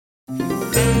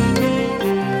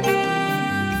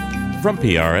From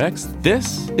PRX,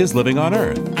 this is Living on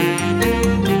Earth.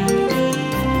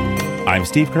 I'm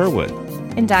Steve Curwood.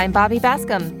 And I'm Bobby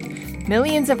Bascom.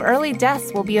 Millions of early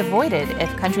deaths will be avoided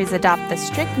if countries adopt the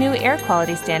strict new air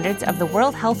quality standards of the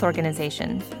World Health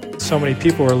Organization. So many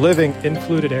people were living in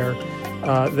polluted air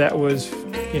that was,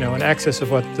 in excess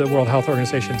of what the World Health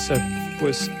Organization said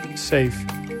was safe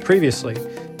previously.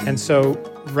 And so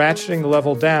ratcheting the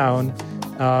level down,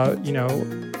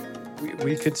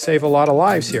 we could save a lot of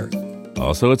lives here.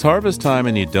 Also, it's harvest time,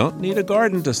 and you don't need a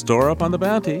garden to store up on the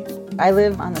bounty. I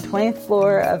live on the 20th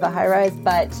floor of a high-rise,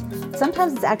 but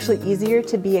sometimes it's actually easier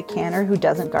to be a canner who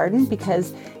doesn't garden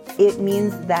because it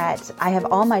means that I have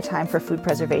all my time for food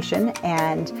preservation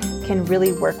and can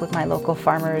really work with my local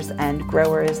farmers and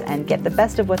growers and get the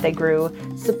best of what they grew,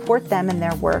 support them in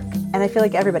their work, and I feel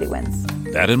like everybody wins.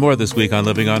 That and more this week on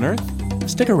Living on Earth.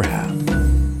 Stick around.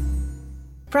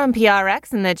 From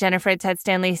PRX in the Jennifer Ted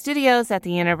Stanley Studios at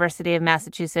the University of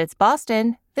Massachusetts,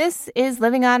 Boston, this is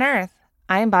Living on Earth.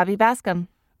 I'm Bobby Bascom.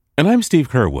 And I'm Steve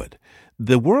Curwood.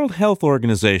 The World Health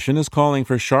Organization is calling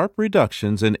for sharp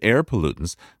reductions in air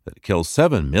pollutants that kill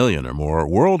 7 million or more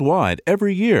worldwide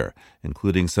every year,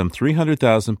 including some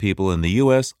 300,000 people in the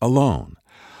U.S. alone.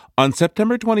 On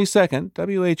September 22nd,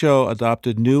 WHO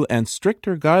adopted new and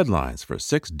stricter guidelines for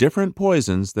 6 different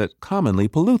poisons that commonly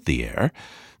pollute the air.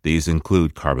 These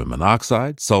include carbon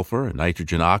monoxide, sulfur and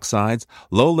nitrogen oxides,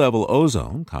 low-level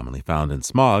ozone, commonly found in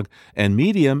smog, and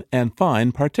medium and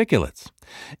fine particulates.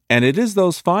 And it is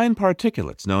those fine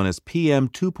particulates, known as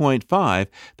PM2.5,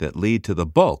 that lead to the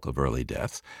bulk of early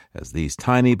deaths, as these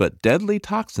tiny but deadly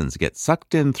toxins get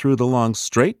sucked in through the lungs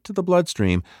straight to the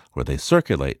bloodstream, where they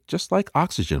circulate just like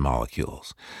oxygen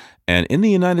molecules. And in the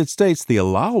United States, the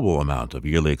allowable amount of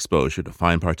yearly exposure to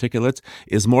fine particulates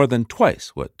is more than twice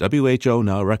what WHO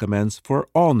now recommends for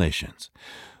all nations.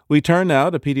 We turn now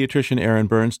to pediatrician Erin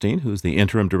Bernstein, who's the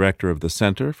interim director of the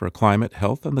Center for Climate,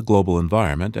 Health, and the Global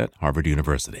Environment at Harvard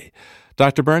University.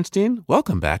 Dr. Bernstein,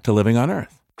 welcome back to Living on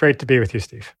Earth. Great to be with you,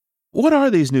 Steve. What are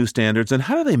these new standards, and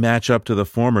how do they match up to the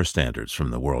former standards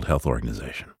from the World Health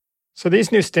Organization? So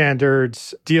these new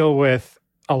standards deal with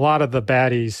a lot of the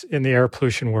baddies in the air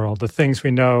pollution world, the things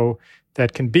we know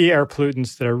that can be air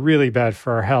pollutants that are really bad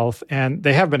for our health. And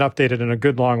they have been updated in a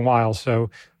good long while, so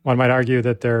one might argue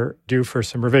that they're due for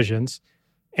some revisions.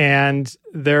 And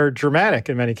they're dramatic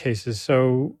in many cases.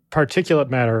 So particulate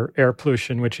matter air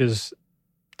pollution, which is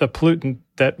the pollutant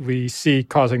that we see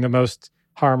causing the most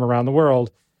harm around the world,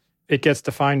 it gets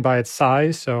defined by its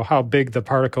size. So how big the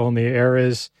particle in the air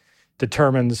is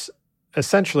determines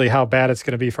essentially how bad it's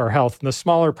going to be for our health. And the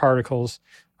smaller particles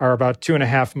are about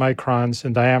 2.5 microns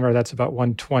in diameter. That's about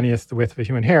 1/20th the width of a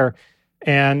human hair.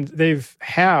 And they've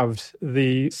halved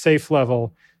the safe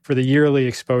level for the yearly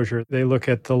exposure. They look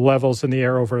at the levels in the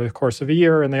air over the course of a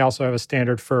year, and they also have a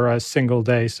standard for a single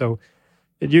day. So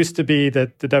it used to be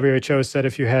that the WHO said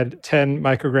if you had 10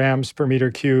 micrograms per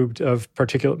meter cubed of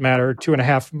particulate matter,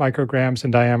 2.5 micrograms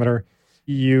in diameter,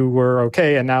 you were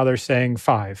okay. And now they're saying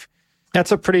 5.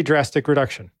 That's a pretty drastic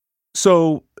reduction.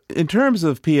 So in terms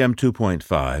of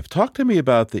PM2.5, talk to me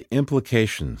about the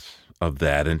implications of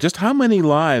that and just how many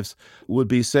lives would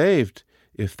be saved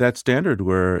if that standard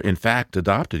were, in fact,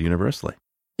 adopted universally.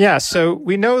 Yeah, so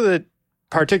we know that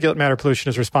particulate matter pollution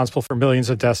is responsible for millions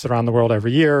of deaths around the world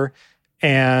every year.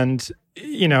 And,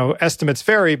 estimates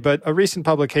vary, but a recent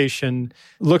publication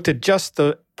looked at just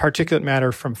the particulate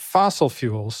matter from fossil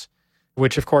fuels,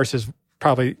 which, of course, is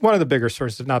probably one of the bigger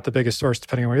sources, if not the biggest source,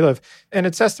 depending on where you live. And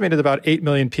it's estimated about 8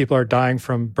 million people are dying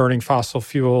from burning fossil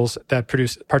fuels that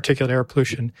produce particulate air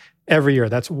pollution every year.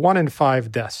 That's 1 in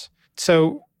 5 deaths.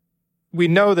 So we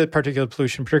know that particulate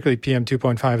pollution, particularly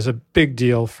PM2.5, is a big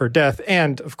deal for death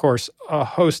and, of course, a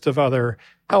host of other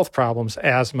health problems,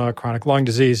 asthma, chronic lung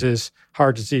diseases,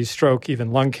 heart disease, stroke,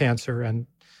 even lung cancer, and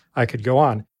I could go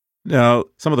on. Now,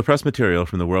 some of the press material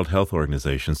from the World Health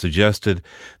Organization suggested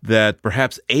that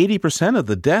perhaps 80% of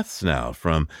the deaths now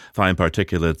from fine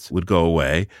particulates would go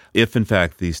away if, in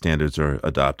fact, these standards are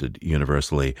adopted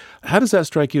universally. How does that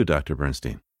strike you, Dr.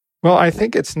 Bernstein? Well, I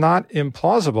think it's not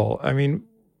implausible. I mean,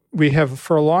 we have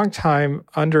for a long time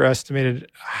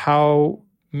underestimated how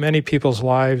many people's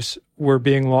lives were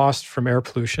being lost from air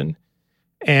pollution.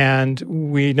 And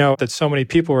we know that so many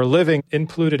people were living in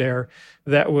polluted air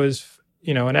that was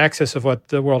in excess of what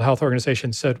the World Health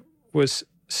Organization said was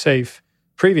safe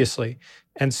previously.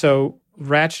 And so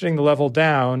ratcheting the level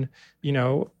down,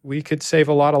 we could save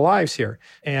a lot of lives here.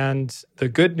 And the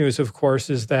good news, of course,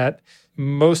 is that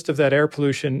most of that air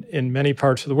pollution in many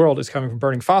parts of the world is coming from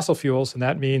burning fossil fuels. And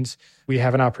that means we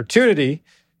have an opportunity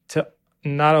to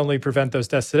not only prevent those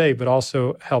deaths today, but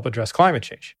also help address climate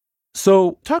change.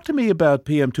 So talk to me about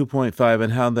PM 2.5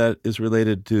 and how that is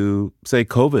related to, say,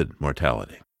 COVID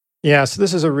mortality. Yeah, so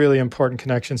this is a really important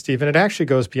connection, Steve, and it actually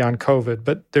goes beyond COVID,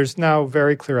 but there's now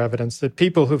very clear evidence that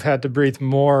people who've had to breathe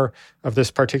more of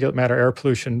this particulate matter air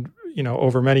pollution,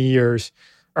 over many years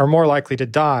are more likely to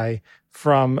die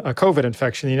from a COVID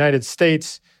infection. In the United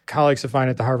States, colleagues of mine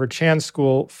at the Harvard Chan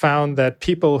School found that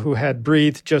people who had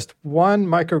breathed just 1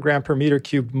 microgram per meter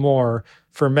cubed more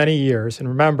for many years, and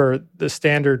remember, the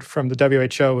standard from the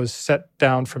WHO was set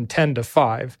down from 10 to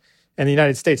 5. In the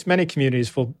United States, many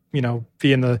communities will,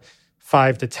 be in the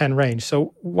 5 to 10 range.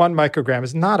 So 1 microgram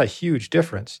is not a huge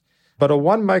difference. But a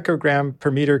 1 microgram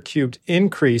per meter cubed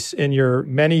increase in your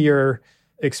many-year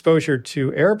exposure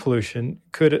to air pollution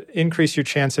could increase your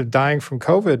chance of dying from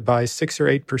COVID by 6 or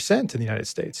 8% in the United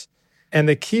States. And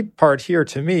the key part here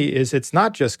to me is it's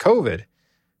not just COVID.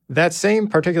 That same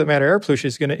particulate matter air pollution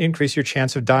is going to increase your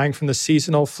chance of dying from the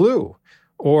seasonal flu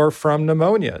or from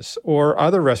pneumonias or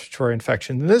other respiratory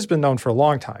infections. And this has been known for a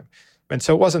long time. And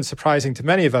so it wasn't surprising to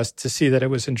many of us to see that it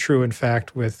was true, in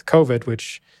fact, with COVID,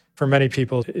 which for many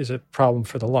people is a problem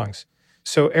for the lungs.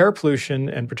 So air pollution,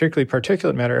 and particularly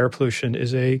particulate matter air pollution,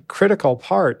 is a critical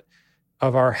part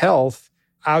of our health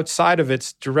outside of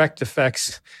its direct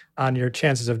effects on your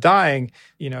chances of dying.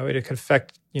 It can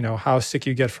affect, how sick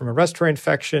you get from a respiratory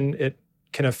infection. It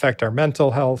can affect our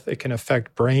mental health. It can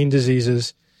affect brain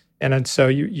diseases. And so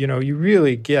you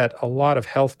really get a lot of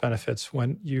health benefits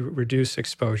when you reduce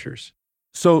exposures.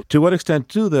 So to what extent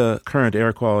do the current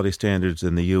air quality standards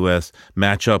in the U.S.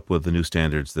 match up with the new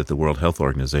standards that the World Health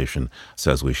Organization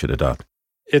says we should adopt?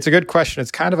 It's a good question. It's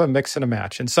kind of a mix and a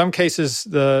match. In some cases,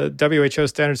 the WHO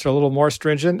standards are a little more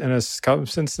stringent, and in some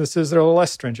instances, they're a little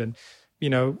less stringent.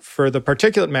 For the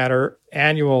particulate matter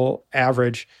annual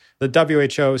average, the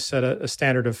WHO set a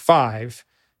standard of 5,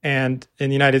 and in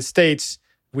the United States,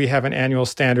 we have an annual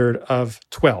standard of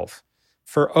 12.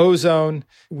 For ozone,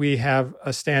 we have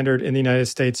a standard in the United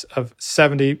States of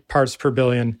 70 parts per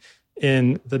billion.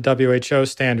 In the WHO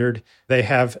standard, they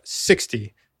have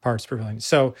 60 parts per billion.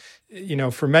 So,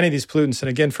 for many of these pollutants, and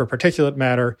again, for particulate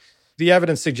matter, the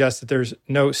evidence suggests that there's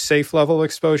no safe level of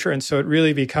exposure. And so it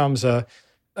really becomes a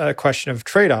question of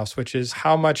trade-offs, which is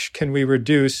how much can we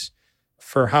reduce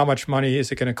for how much money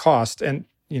is it going to cost? And,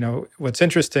 what's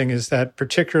interesting is that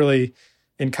particularly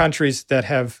in countries that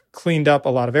have cleaned up a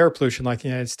lot of air pollution, like the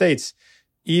United States,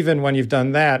 even when you've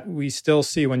done that, we still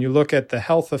see when you look at the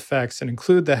health effects and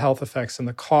include the health effects and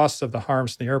the costs of the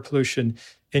harms from the air pollution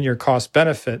in your cost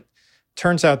benefit,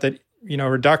 turns out that,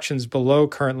 reductions below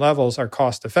current levels are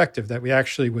cost effective, that we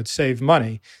actually would save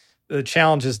money. The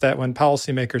challenge is that when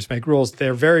policymakers make rules,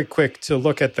 they're very quick to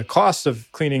look at the cost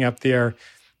of cleaning up the air.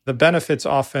 The benefits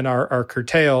often are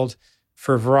curtailed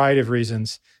for a variety of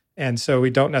reasons. And so we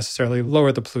don't necessarily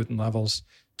lower the pollutant levels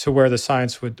to where the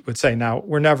science would say. Now,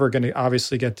 we're never going to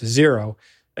obviously get to zero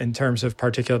in terms of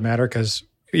particulate matter, because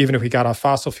even if we got off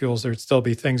fossil fuels, there'd still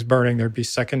be things burning. There'd be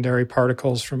secondary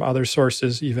particles from other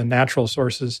sources, even natural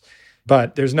sources.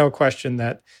 But there's no question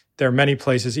that there are many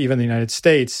places, even in the United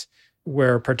States,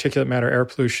 where particulate matter air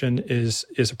pollution is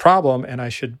a problem. And I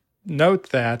should note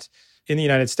that in the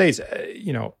United States,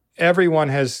 everyone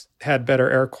has had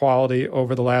better air quality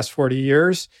over the last 40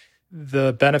 years.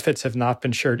 The benefits have not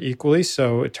been shared equally.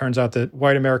 So it turns out that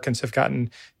white Americans have gotten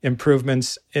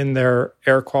improvements in their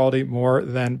air quality more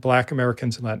than Black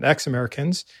Americans and Latinx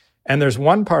Americans. And there's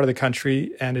one part of the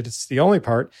country, and it's the only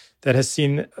part, that has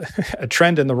seen a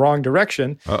trend in the wrong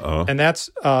direction. And that's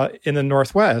in the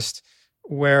Northwest,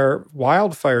 where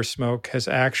wildfire smoke has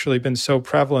actually been so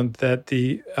prevalent that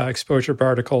the exposure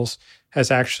particles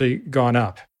has actually gone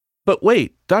up. But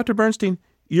wait, Dr. Bernstein,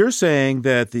 you're saying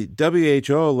that the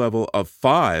WHO level of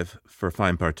 5 for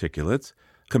fine particulates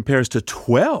compares to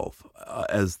 12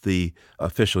 as the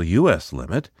official U.S.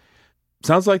 limit.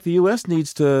 Sounds like the U.S.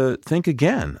 needs to think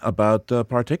again about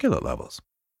particulate levels.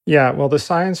 Yeah, well, the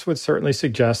science would certainly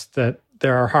suggest that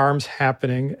there are harms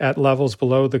happening at levels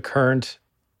below the current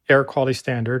air quality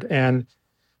standard. And,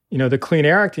 the Clean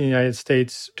Air Act in the United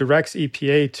States directs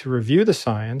EPA to review the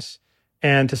science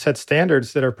and to set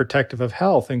standards that are protective of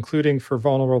health, including for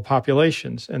vulnerable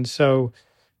populations. And so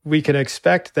we can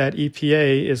expect that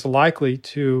EPA is likely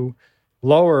to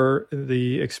lower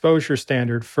the exposure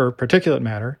standard for particulate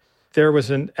matter. There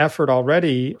was an effort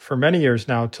already for many years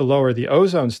now to lower the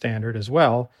ozone standard as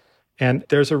well. And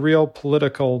there's a real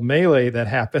political melee that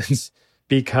happens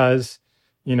because,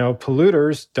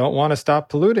 polluters don't want to stop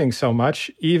polluting so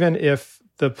much, even if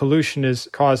the pollution is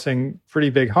causing pretty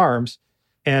big harms.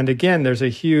 And again, there's a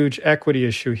huge equity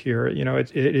issue here.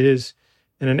 It is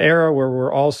in an era where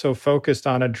we're also focused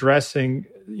on addressing,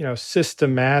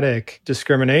 systematic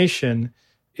discrimination,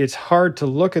 it's hard to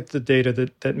look at the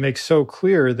data that makes so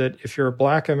clear that if you're a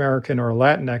Black American or a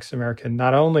Latinx American,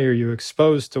 not only are you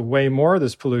exposed to way more of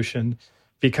this pollution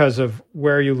because of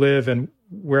where you live and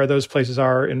where those places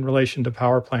are in relation to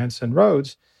power plants and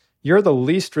roads, you're the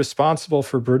least responsible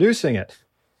for producing it.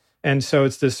 And so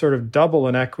it's this sort of double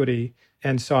inequity.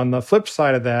 And so on the flip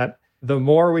side of that, the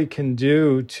more we can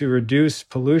do to reduce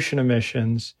pollution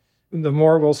emissions, the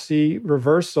more we'll see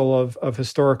reversal of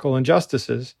historical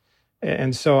injustices.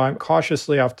 And so I'm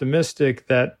cautiously optimistic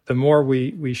that the more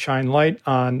we shine light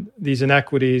on these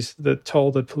inequities, the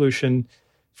toll that pollution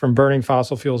from burning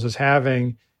fossil fuels is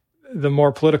having, the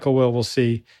more political will we'll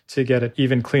see to get it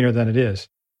even cleaner than it is.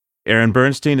 Aaron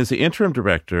Bernstein is the interim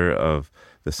director of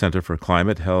the Center for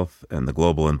Climate, Health, and the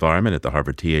Global Environment at the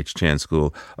Harvard T.H. Chan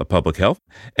School of Public Health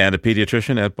and a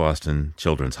pediatrician at Boston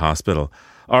Children's Hospital.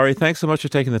 Ari, thanks so much for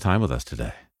taking the time with us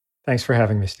today. Thanks for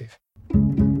having me, Steve.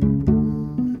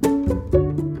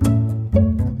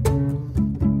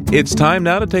 It's time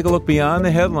now to take a look beyond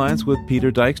the headlines with Peter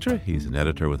Dykstra. He's an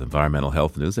editor with Environmental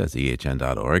Health News at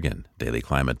ehn.org and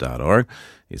dailyclimate.org.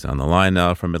 He's on the line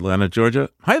now from Atlanta, Georgia.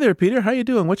 Hi there, Peter. How you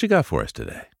doing? What you got for us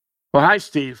today? Well, hi,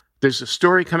 Steve. There's a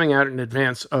story coming out in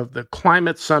advance of the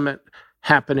climate summit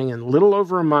happening in a little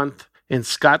over a month in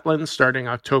Scotland starting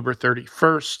October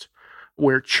 31st,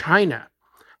 where China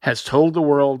has told the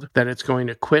world that it's going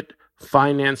to quit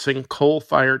financing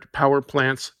coal-fired power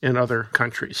plants in other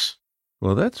countries.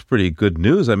 Well, that's pretty good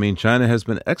news. I mean, China has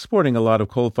been exporting a lot of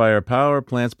coal-fired power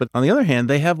plants, but on the other hand,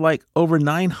 they have like over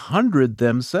 900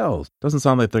 themselves. Doesn't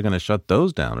sound like they're going to shut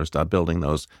those down or stop building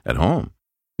those at home.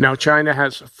 Now, China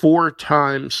has 4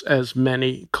 times as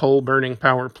many coal-burning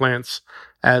power plants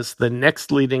as the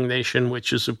next leading nation,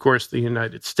 which is, of course, the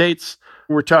United States.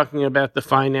 We're talking about the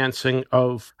financing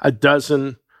of a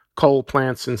dozen coal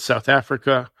plants in South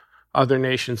Africa, other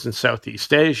nations in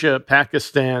Southeast Asia,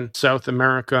 Pakistan, South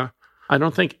America. I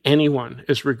don't think anyone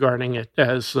is regarding it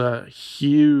as a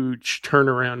huge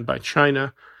turnaround by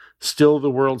China, still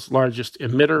the world's largest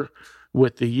emitter,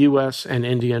 with the U.S. and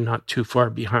India not too far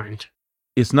behind.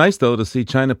 It's nice, though, to see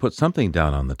China put something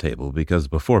down on the table, because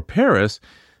before Paris,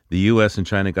 the U.S. and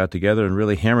China got together and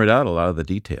really hammered out a lot of the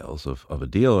details of a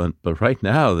deal. But right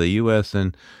now, the U.S.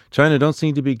 and China don't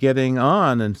seem to be getting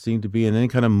on and seem to be in any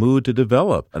kind of mood to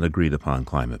develop an agreed-upon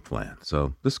climate plan.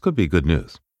 So this could be good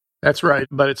news. That's right,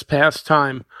 but it's past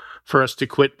time for us to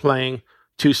quit playing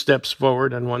 2 steps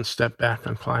forward and 1 step back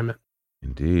on climate.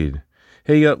 Indeed.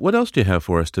 Hey, what else do you have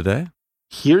for us today?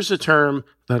 Here's a term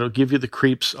that'll give you the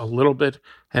creeps a little bit,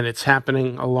 and it's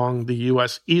happening along the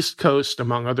U.S. East Coast,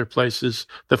 among other places,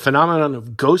 the phenomenon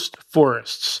of ghost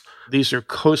forests. These are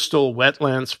coastal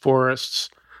wetlands forests,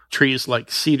 trees like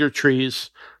cedar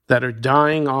trees that are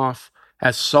dying off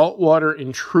as saltwater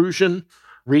intrusion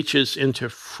reaches into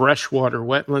freshwater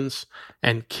wetlands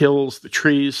and kills the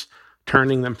trees,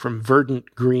 turning them from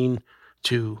verdant green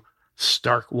to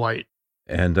stark white.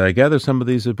 And I gather some of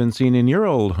these have been seen in your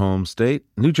old home state,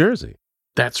 New Jersey.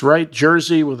 That's right.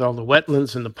 Jersey, with all the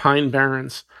wetlands and the pine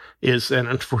barrens, is an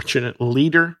unfortunate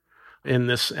leader in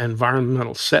this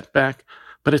environmental setback,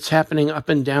 but it's happening up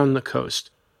and down the coast.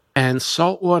 And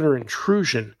saltwater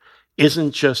intrusion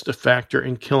isn't just a factor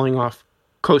in killing off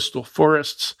coastal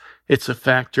forests, it's a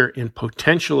factor in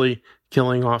potentially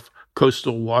killing off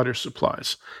coastal water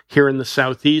supplies. Here in the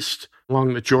southeast,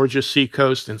 along the Georgia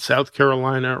seacoast in South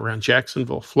Carolina, around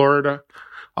Jacksonville, Florida,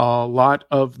 a lot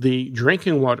of the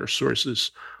drinking water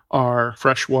sources are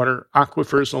freshwater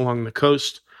aquifers along the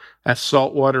coast. As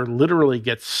saltwater literally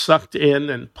gets sucked in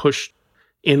and pushed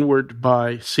inward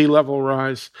by sea level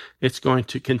rise, it's going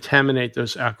to contaminate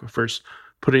those aquifers,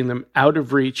 putting them out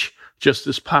of reach just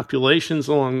as populations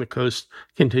along the coast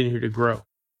continue to grow.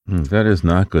 That is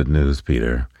not good news,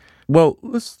 Peter. Well,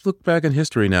 let's look back in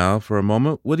history now for a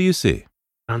moment. What do you see?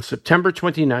 On September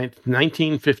 29th,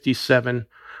 1957,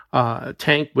 a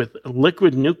tank with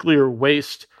liquid nuclear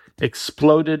waste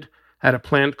exploded at a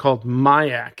plant called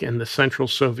Mayak in the Central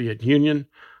Soviet Union.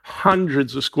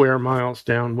 Hundreds of square miles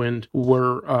downwind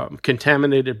were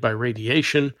contaminated by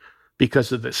radiation.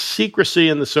 Because of the secrecy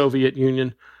in the Soviet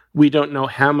Union, we don't know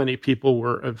how many people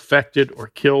were affected or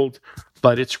killed,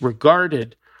 but it's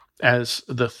regarded as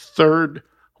the 3rd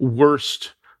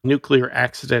worst nuclear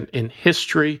accident in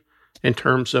history in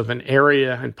terms of an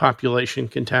area and population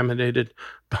contaminated,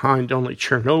 behind only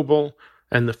Chernobyl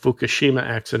and the Fukushima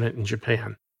accident in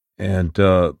Japan. And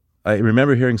I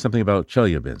remember hearing something about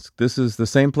Chelyabinsk. This is the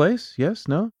same place? Yes?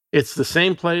 No? It's the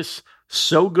same place.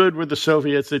 So good were the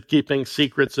Soviets at keeping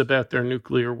secrets about their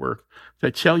nuclear work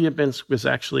that Chelyabinsk was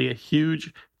actually a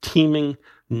huge, teeming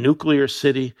nuclear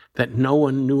city that no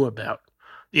one knew about.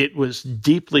 It was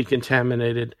deeply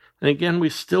contaminated. And again, we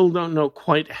still don't know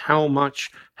quite how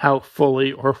much, how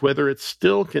fully, or whether it's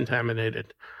still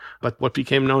contaminated. But what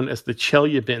became known as the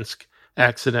Chelyabinsk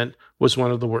accident was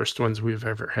one of the worst ones we've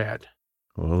ever had.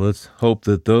 Well, let's hope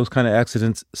that those kind of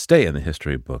accidents stay in the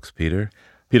history books, Peter.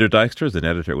 Peter Dykstra is an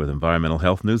editor with Environmental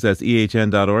Health News. That's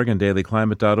ehn.org and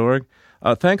dailyclimate.org.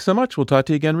 Thanks so much. We'll talk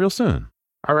to you again real soon.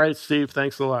 All right, Steve.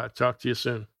 Thanks a lot. Talk to you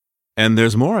soon. And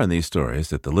there's more on these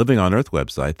stories at the Living on Earth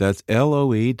website. That's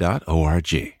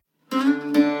LOE.org.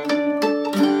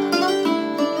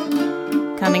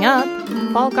 Coming up,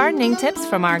 fall gardening tips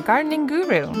from our gardening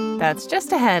guru. That's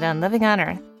just ahead on Living on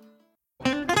Earth.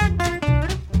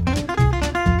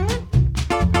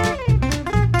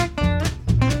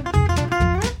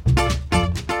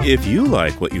 If you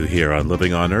like what you hear on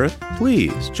Living on Earth,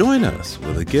 please join us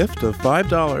with a gift of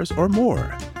 $5 or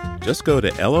more. Just go to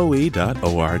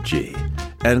LOE.org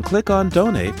and click on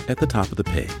Donate at the top of the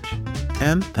page.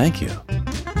 And thank you.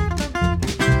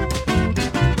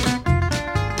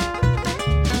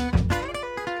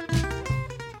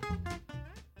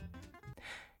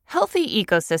 Healthy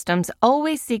ecosystems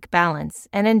always seek balance,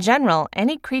 and in general,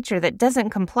 any creature that doesn't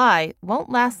comply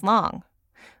won't last long.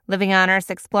 Living on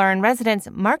Earth's Explorer-in-Residence,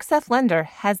 Mark Seth Lender,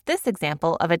 has this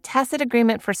example of a tacit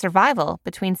agreement for survival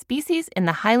between species in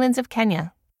the highlands of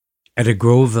Kenya. At a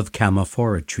grove of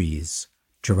Camophora trees,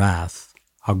 giraffe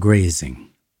are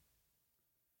grazing.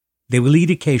 They will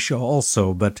eat acacia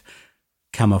also, but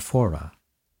Camophora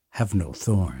have no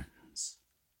thorns.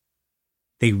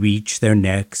 They reach their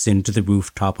necks into the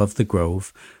rooftop of the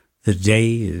grove. The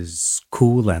day is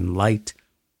cool and light.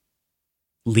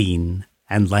 Lean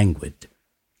and languid,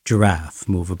 giraffe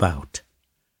move about.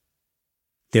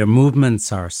 Their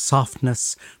movements are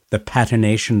softness, the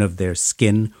patination of their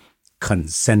skin,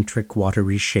 concentric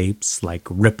watery shapes like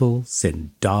ripples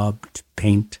in daubed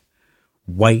paint,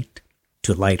 white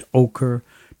to light ochre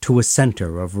to a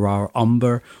center of raw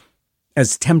umber,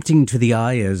 as tempting to the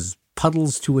eye as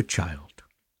puddles to a child.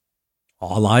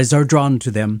 All eyes are drawn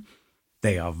to them.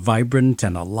 They are vibrant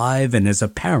and alive and as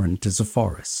apparent as a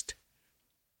forest.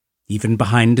 Even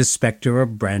behind a specter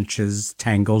of branches,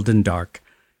 tangled and dark,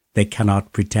 they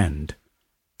cannot pretend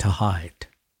to hide.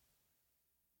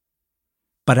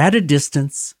 But at a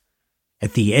distance,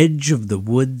 at the edge of the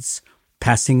woods,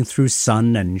 passing through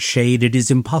sun and shade, it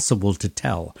is impossible to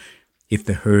tell if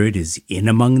the herd is in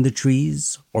among the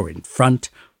trees or in front.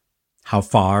 How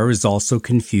far is also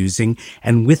confusing,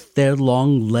 and with their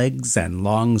long legs and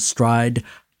long stride,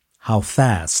 how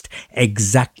fast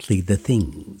exactly the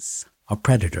things a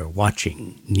predator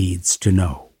watching needs to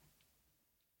know.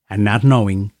 And not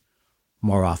knowing,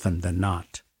 more often than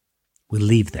not, will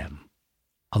leave them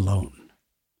alone.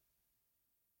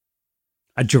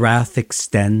 A giraffe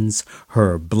extends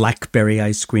her blackberry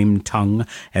ice cream tongue,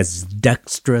 as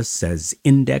dexterous as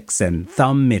index and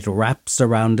thumb. It wraps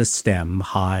around a stem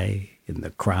high in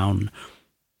the crown.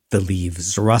 The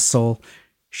leaves rustle.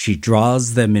 She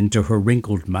draws them into her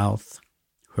wrinkled mouth,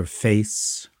 her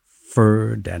face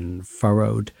furred and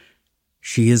furrowed.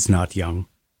 She is not young,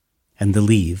 and the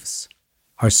leaves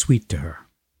are sweet to her.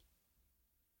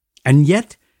 And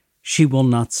yet she will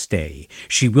not stay.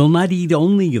 She will not eat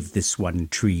only of this one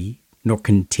tree, nor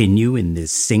continue in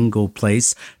this single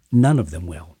place. None of them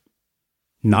will.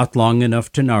 Not long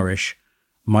enough to nourish,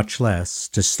 much less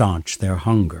to staunch their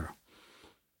hunger.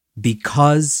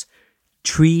 Because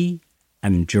tree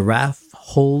and giraffe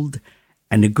hold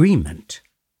an agreement.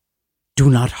 Do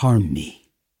not harm me.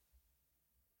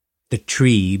 The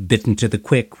tree, bitten to the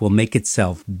quick, will make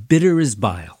itself bitter as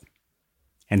bile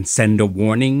and send a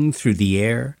warning through the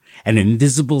air, an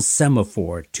invisible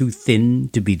semaphore too thin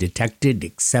to be detected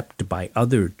except by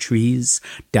other trees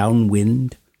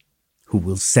downwind, who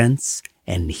will sense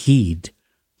and heed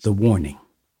the warning.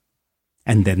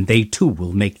 And then they too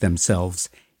will make themselves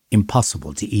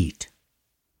impossible to eat.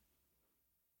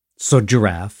 So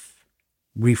giraffe,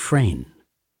 refrain.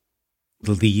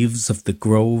 The leaves of the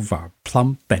grove are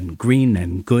plump and green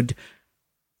and good,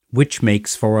 which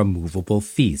makes for a movable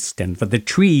feast, and for the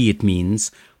tree it means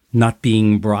not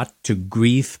being brought to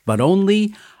grief, but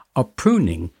only a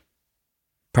pruning.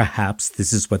 Perhaps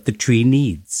this is what the tree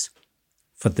needs,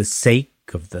 for the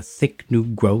sake of the thick new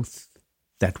growth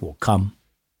that will come.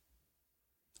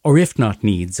 Or if not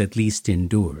needs, at least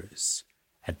endures,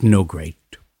 at no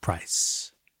great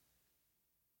price.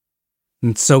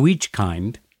 And so each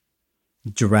kind,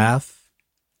 giraffe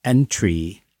and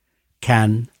tree,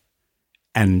 can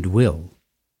and will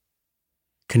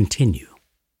continue.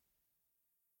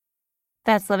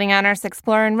 That's Living on Earth's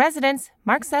Explorer in Residence,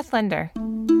 Mark Seth Lender.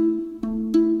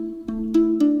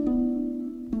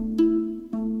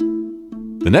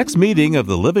 The next meeting of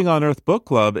the Living on Earth Book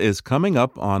Club is coming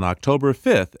up on October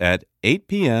 5th at 8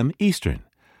 p.m. Eastern.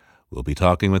 We'll be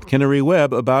talking with Kinnari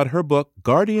Webb about her book,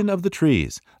 Guardian of the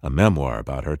Trees, a memoir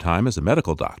about her time as a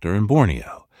medical doctor in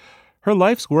Borneo. Her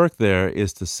life's work there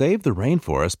is to save the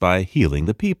rainforest by healing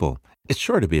the people. It's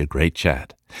sure to be a great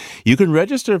chat. You can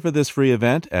register for this free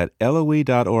event at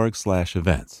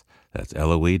loe.org/events. That's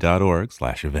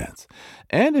loe.org/events.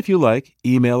 And if you like,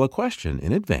 email a question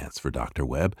in advance for Dr.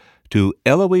 Webb to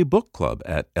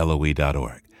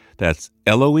loebookclub@loe.org. That's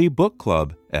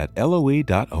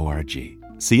loebookclub@loe.org.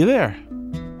 See you there.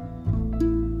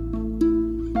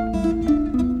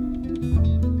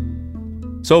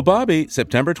 So, Bobby,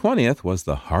 September 20th was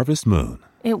the harvest moon.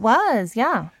 It was,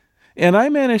 yeah. And I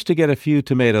managed to get a few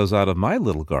tomatoes out of my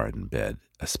little garden bed,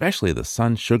 especially the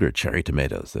sun sugar cherry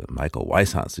tomatoes that Michael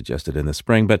Weishaupt suggested in the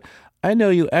spring. But I know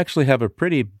you actually have a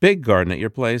pretty big garden at your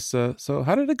place, so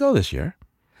how did it go this year?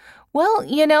 Well,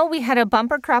 we had a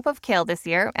bumper crop of kale this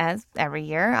year, as every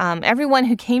year. Everyone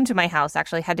who came to my house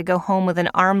actually had to go home with an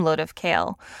armload of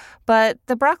kale. But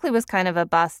the broccoli was kind of a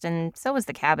bust, and so was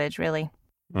the cabbage, really.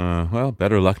 Well,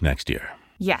 better luck next year.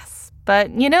 Yes.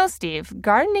 But Steve,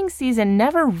 gardening season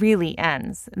never really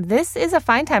ends. This is a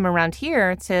fine time around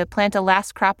here to plant a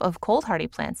last crop of cold-hardy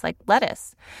plants like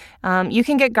lettuce. You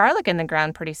can get garlic in the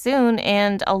ground pretty soon,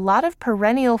 and a lot of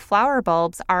perennial flower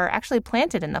bulbs are actually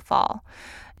planted in the fall.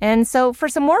 And so for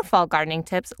some more fall gardening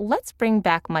tips, let's bring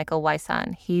back Michael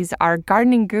Weishaupt. He's our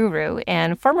gardening guru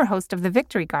and former host of The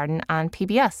Victory Garden on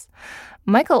PBS.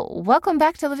 Michael, welcome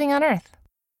back to Living on Earth.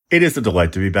 It is a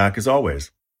delight to be back, as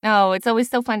always. Oh, it's always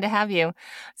so fun to have you.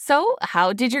 So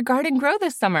how did your garden grow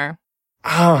this summer?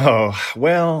 Oh,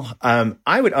 well,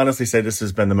 I would honestly say this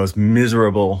has been the most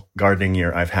miserable gardening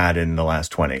year I've had in the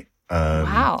last 20.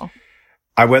 Wow.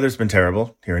 Our weather's been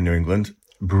terrible here in New England.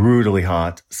 Brutally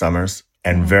hot summers.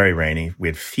 And very rainy. We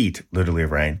had feet, literally,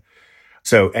 of rain.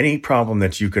 So any problem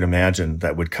that you could imagine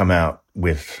that would come out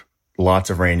with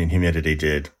lots of rain and humidity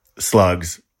did.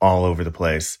 Slugs all over the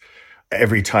place.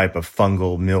 Every type of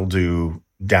fungal mildew,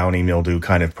 downy mildew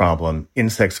kind of problem.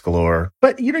 Insects galore.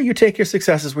 But, you take your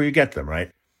successes where you get them, right?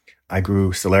 I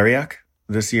grew celeriac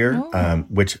this year,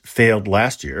 which failed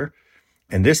last year.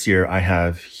 And this year I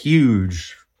have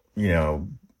huge,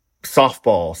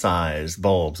 softball-sized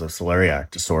bulbs of celeriac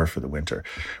to store for the winter,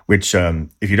 which,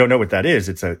 if you don't know what that is,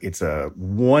 it's a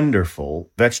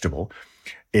wonderful vegetable.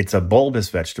 It's a bulbous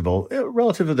vegetable,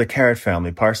 relative to the carrot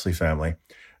family, parsley family,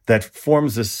 that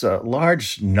forms this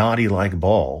large knotty-like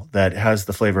ball that has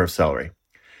the flavor of celery.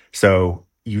 So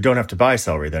you don't have to buy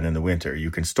celery then in the winter. You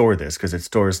can store this because it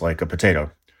stores like a potato.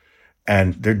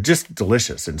 And they're just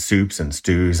delicious in soups and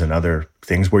stews and other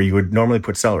things where you would normally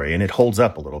put celery. And it holds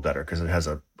up a little better because it has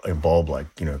a bulb-like,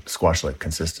 squash-like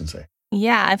consistency.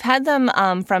 Yeah, I've had them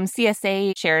from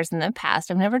CSA shares in the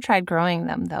past. I've never tried growing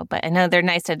them, though. But I know they're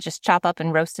nice to just chop up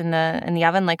and roast in the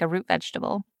oven like a root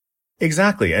vegetable.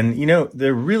 Exactly. And,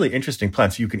 they're really interesting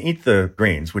plants. You can eat the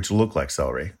greens, which look like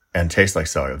celery and taste like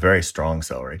celery, very strong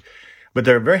celery. But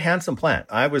they're a very handsome plant.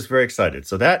 I was very excited.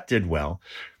 So that did well.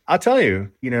 I'll tell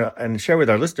you, and share with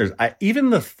our listeners,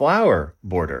 even the flower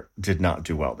border did not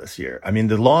do well this year. I mean,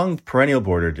 the long perennial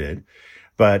border did,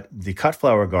 but the cut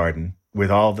flower garden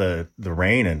with all the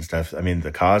rain and stuff,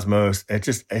 the cosmos,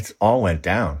 it's all went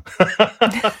down.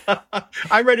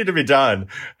 I'm ready to be done.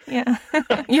 Yeah.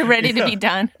 You're ready to be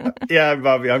done. Yeah,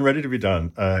 Bobby, I'm ready to be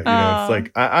done. It's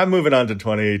like, I'm moving on to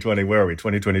 2020. Where are we?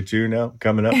 2022 now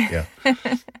coming up? Yeah.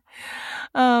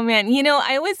 Oh, man.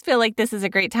 I always feel like this is a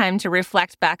great time to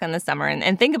reflect back on the summer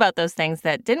and think about those things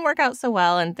that didn't work out so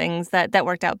well and things that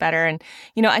worked out better. And,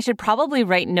 I should probably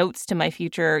write notes to my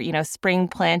future, spring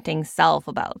planting self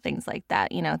about things like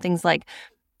that. Things like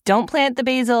don't plant the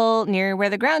basil near where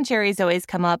the ground cherries always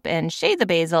come up and shade the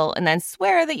basil and then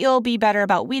swear that you'll be better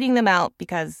about weeding them out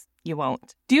because you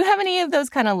won't. Do you have any of those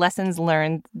kind of lessons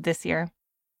learned this year?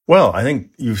 Well, I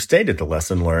think you've stated the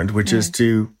lesson learned, which is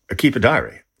to keep a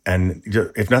diary. And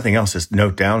if nothing else, just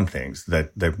note down things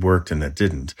that worked and that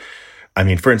didn't.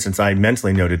 For instance, I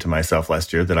mentally noted to myself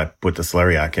last year that I put the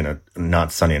celeriac in a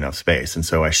not sunny enough space. And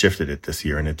so I shifted it this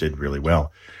year and it did really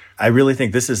well. I really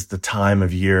think this is the time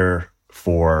of year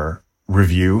for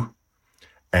review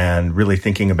and really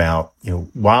thinking about,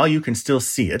 while you can still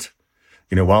see it,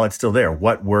 while it's still there,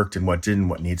 what worked and what didn't,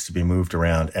 what needs to be moved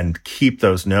around, and keep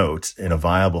those notes in a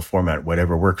viable format,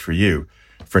 whatever worked for you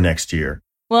for next year.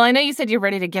 Well, I know you said you're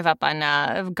ready to give up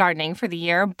on gardening for the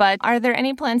year, but are there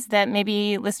any plants that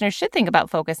maybe listeners should think about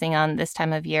focusing on this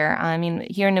time of year? I mean,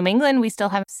 here in New England, we still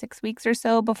have 6 weeks or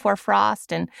so before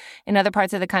frost, and in other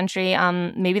parts of the country,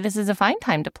 maybe this is a fine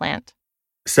time to plant.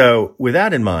 So with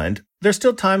that in mind, there's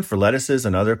still time for lettuces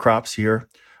and other crops here.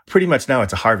 Pretty much now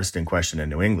it's a harvesting question in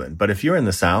New England. But if you're in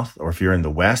the South or if you're in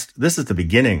the West, this is the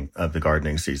beginning of the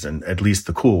gardening season, at least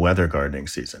the cool weather gardening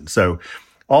season. So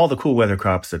all the cool weather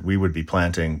crops that we would be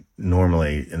planting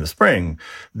normally in the spring,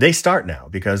 they start now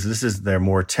because this is their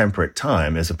more temperate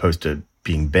time as opposed to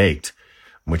being baked,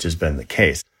 which has been the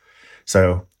case.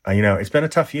 So, it's been a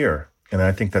tough year. And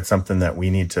I think that's something that we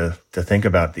need to think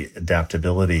about, the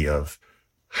adaptability of,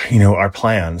 our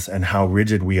plans and how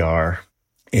rigid we are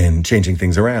in changing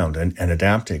things around and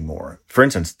adapting more. For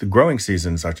instance, the growing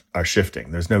seasons are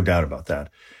shifting. There's no doubt about that.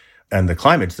 And the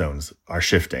climate zones are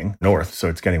shifting north, so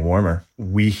it's getting warmer.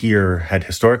 We here had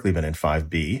historically been in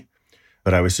 5B,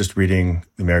 but I was just reading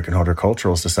the American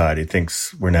Horticultural Society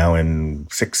thinks we're now in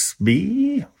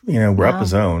 6B. We're up a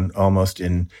zone almost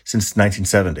since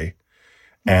 1970.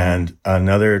 And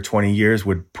another 20 years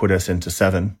would put us into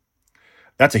 7.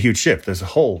 That's a huge shift. There's a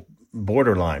whole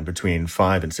borderline between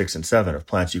 5 and 6 and 7 of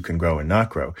plants you can grow and not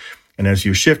grow. And as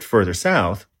you shift further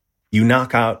south, you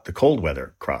knock out the cold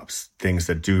weather crops, things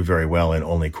that do very well in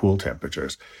only cool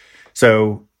temperatures.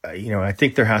 So, I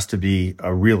think there has to be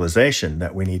a realization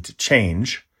that we need to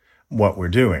change what we're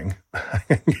doing.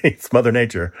 It's Mother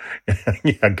Nature.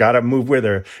 You got to move with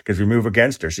her, because if you move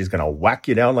against her, she's going to whack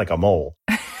you down like a mole.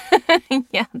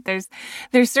 Yeah, there's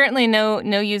certainly no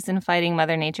use in fighting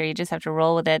Mother Nature. You just have to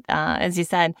roll with it, as you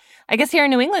said. I guess here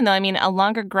in New England, though, a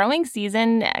longer growing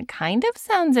season kind of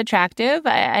sounds attractive.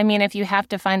 If you have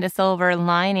to find a silver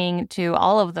lining to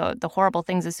all of the horrible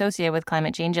things associated with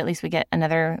climate change, at least we get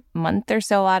another month or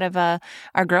so out of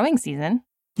our growing season.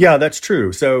 Yeah, that's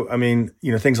true. So,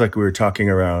 things like we were talking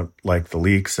around, like the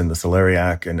leeks and the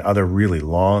celeriac and other really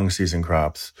long season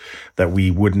crops that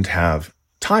we wouldn't have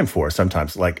time for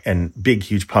sometimes, and big,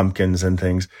 huge pumpkins and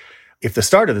things. If the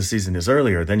start of the season is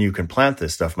earlier, then you can plant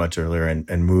this stuff much earlier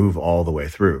and move all the way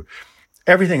through.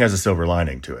 Everything has a silver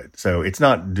lining to it. So it's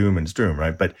not doom and doom,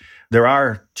 right? But there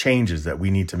are changes that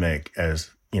we need to make as,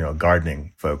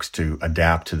 gardening folks to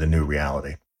adapt to the new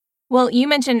reality. Well, you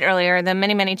mentioned earlier the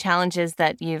many, many challenges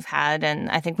that you've had, and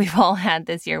I think we've all had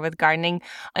this year with gardening.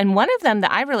 And one of them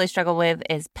that I really struggle with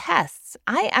is pests.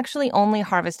 I actually only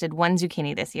harvested 1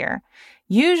 zucchini this year.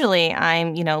 Usually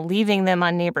I'm, leaving them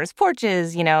on neighbors'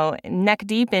 porches, neck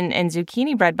deep in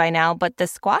zucchini bread by now, but the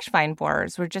squash vine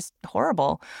borers were just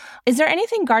horrible. Is there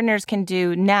anything gardeners can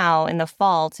do now in the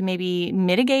fall to maybe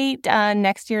mitigate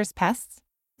next year's pests?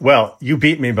 Well, you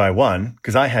beat me by 1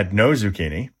 because I had no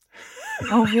zucchini.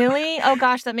 Oh, really? Oh,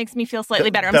 gosh, that makes me feel slightly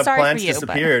better. I'm sorry for you.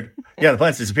 Disappeared. Yeah, the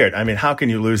plants disappeared. How can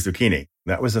you lose zucchini?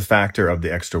 That was a factor of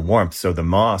the extra warmth. So the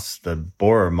moths, the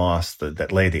borer moths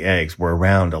that lay the eggs were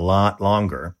around a lot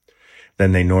longer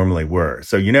than they normally were.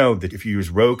 So that if you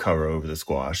use row cover over the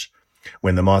squash,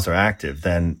 when the moths are active,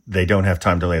 then they don't have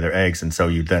time to lay their eggs. And so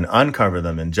you then uncover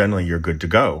them and generally you're good to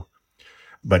go.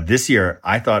 But this year,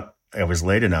 I thought it was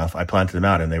late enough. I planted them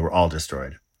out and they were all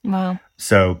destroyed. Wow.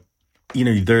 So,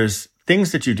 there's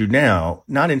things that you do now,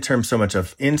 not in terms so much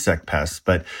of insect pests,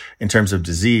 but in terms of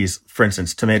disease. For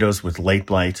instance, tomatoes with late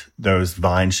blight, those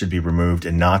vines should be removed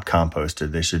and not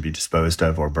composted. They should be disposed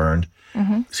of or burned.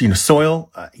 Mm-hmm. So,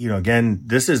 soil, again,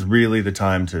 this is really the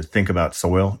time to think about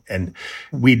soil. And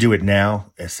we do it now.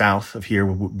 South of here,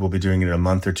 we'll be doing it in a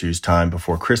month or two's time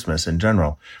before Christmas in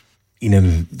general.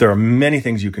 There are many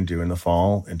things you can do in the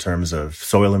fall in terms of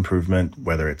soil improvement,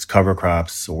 whether it's cover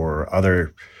crops or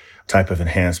other type of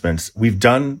enhancements. We've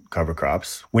done cover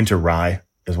crops. Winter rye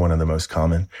is one of the most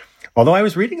common. Although I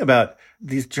was reading about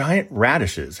these giant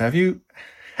radishes. Have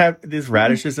these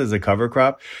radishes as a cover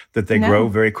crop that they grow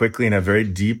very quickly and have very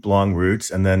deep, long roots,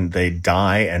 and then they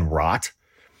die and rot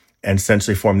and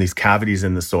essentially form these cavities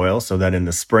in the soil so that in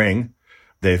the spring,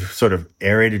 they've sort of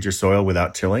aerated your soil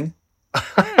without tilling.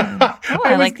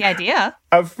 I like the idea.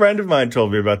 A friend of mine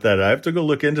told me about that. I have to go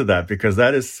look into that because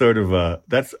that is sort of a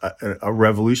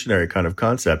revolutionary kind of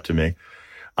concept to me.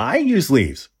 I use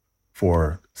leaves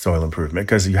for soil improvement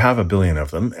because you have a billion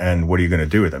of them. And what are you going to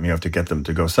do with them? You have to get them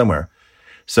to go somewhere.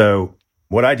 So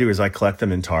what I do is I collect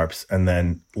them in tarps and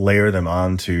then layer them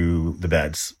onto the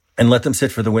beds and let them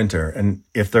sit for the winter. And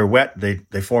if they're wet,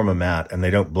 they form a mat and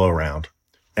they don't blow around.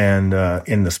 And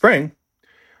in the spring,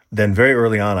 then very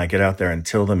early on, I get out there and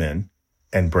till them in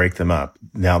and break them up.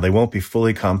 Now, they won't be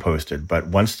fully composted, but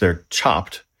once they're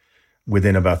chopped,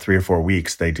 within about 3 or 4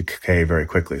 weeks, they decay very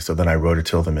quickly. So then I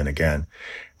rototill them in again.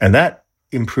 And that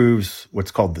improves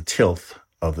what's called the tilth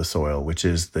of the soil, which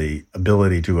is the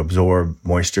ability to absorb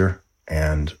moisture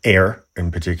and air,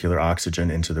 in particular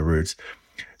oxygen, into the roots.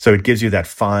 So it gives you that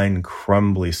fine,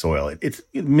 crumbly soil. It's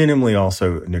minimally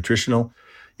also nutritional.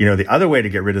 The other way to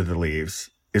get rid of the leaves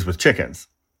is with chickens.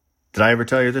 Did I ever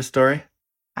tell you this story?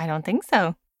 I don't think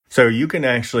so. So you can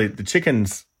actually, the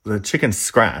chickens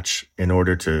scratch in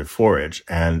order to forage.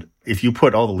 And if you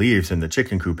put all the leaves in the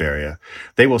chicken coop area,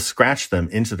 they will scratch them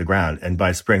into the ground. And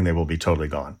by spring, they will be totally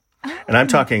gone. Oh. And I'm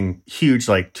talking huge,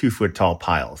 like 2-foot tall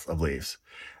piles of leaves.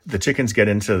 The chickens get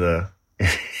into the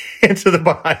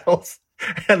piles.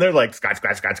 And they're like, scratch,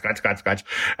 scratch, scratch, scratch, scratch, scratch.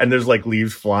 And there's like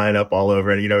leaves flying up all over.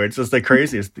 And, it's just the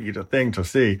craziest thing to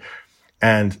see.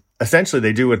 And essentially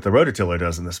they do what the rototiller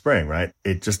does in the spring, right?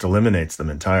 It just eliminates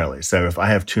them entirely. So if I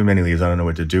have too many leaves I don't know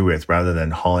what to do with, rather than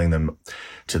hauling them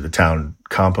to the town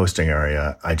composting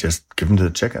area, I just give them to the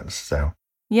chickens. So.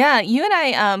 Yeah, you and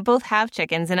I both have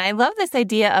chickens, and I love this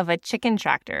idea of a chicken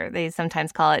tractor, they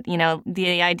sometimes call it.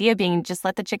 The idea being just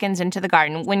let the chickens into the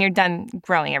garden when you're done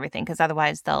growing everything, because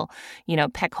otherwise they'll,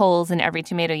 peck holes in every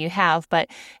tomato you have. But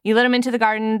you let them into the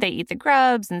garden, they eat the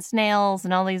grubs and snails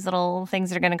and all these little things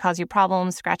that are going to cause you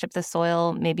problems, scratch up the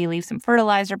soil, maybe leave some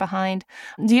fertilizer behind.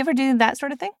 Do you ever do that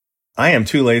sort of thing? I am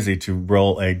too lazy to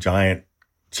roll a giant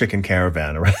chicken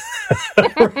caravan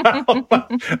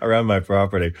around my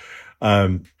property.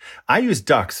 I use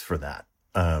ducks for that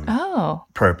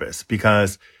purpose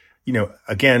because,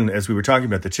 again, as we were talking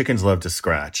about, the chickens love to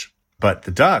scratch. But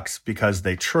the ducks, because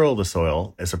they trill the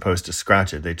soil as opposed to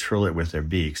scratch it, they trill it with their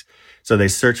beaks. So they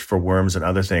search for worms and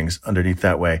other things underneath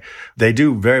that way. They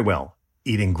do very well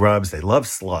eating grubs. They love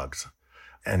slugs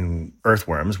and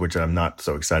earthworms, which I'm not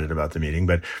so excited about them eating.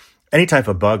 But any type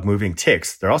of bug moving,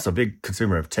 ticks, they're also a big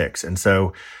consumer of ticks. And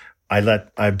so I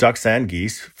have ducks and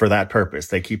geese for that purpose.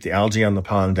 They keep the algae on the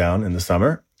pond down in the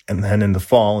summer. And then in the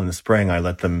fall and the spring, I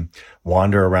let them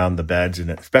wander around the beds, and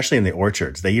especially in the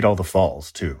orchards. They eat all the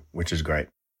falls too, which is great.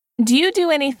 Do you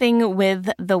do anything with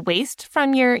the waste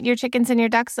from your chickens and your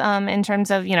ducks in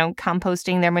terms of,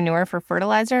 composting their manure for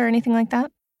fertilizer or anything like that?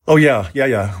 Oh, yeah.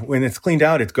 When it's cleaned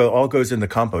out, all goes in the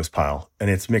compost pile, and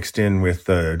it's mixed in with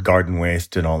the garden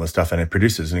waste and all this stuff, and it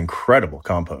produces an incredible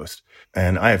compost.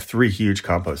 And I have 3 huge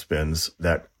compost bins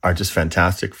that are just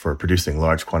fantastic for producing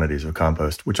large quantities of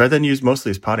compost, which I then use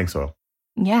mostly as potting soil.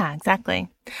 Yeah, exactly.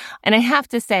 And I have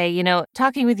to say,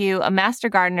 talking with you, a master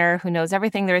gardener who knows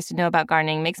everything there is to know about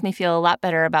gardening, makes me feel a lot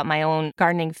better about my own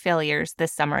gardening failures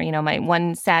this summer. My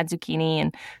one sad zucchini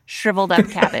and shriveled up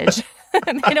cabbage.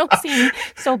 They don't seem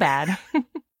so bad.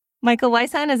 Michael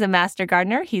Weisshahn is a master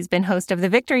gardener. He's been host of The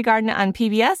Victory Garden on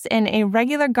PBS and a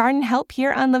regular garden help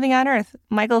here on Living on Earth.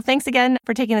 Michael, thanks again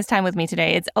for taking this time with me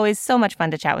today. It's always so much fun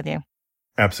to chat with you.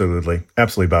 Absolutely,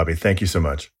 Bobby. Thank you so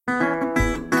much.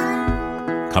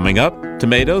 Coming up,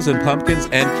 tomatoes and pumpkins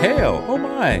and kale. Oh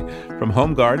my! From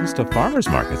home gardens to farmers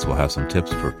markets, we'll have some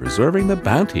tips for preserving the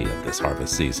bounty of this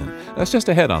harvest season. That's just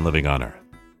ahead on Living on Earth.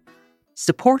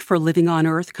 Support for Living on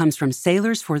Earth comes from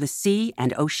Sailors for the Sea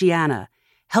and Oceana,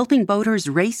 helping boaters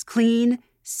race clean,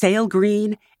 sail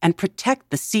green, and protect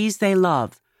the seas they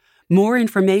love. More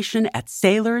information at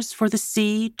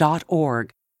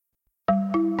sailorsforthesea.org.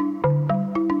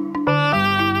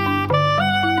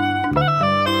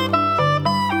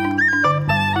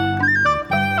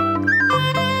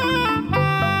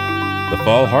 The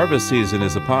fall harvest season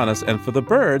is upon us, and for the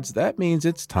birds, that means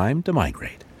it's time to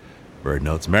migrate.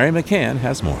 BirdNote's Mary McCann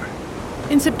has more.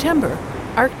 In September,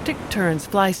 Arctic terns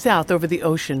fly south over the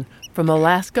ocean from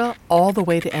Alaska all the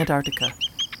way to Antarctica.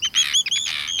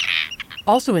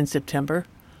 Also in September,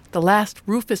 the last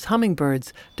rufous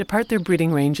hummingbirds depart their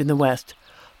breeding range in the west,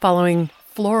 following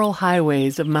floral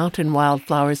highways of mountain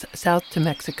wildflowers south to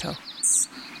Mexico.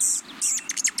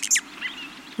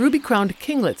 Ruby-crowned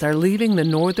kinglets are leaving the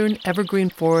northern evergreen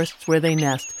forests where they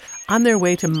nest on their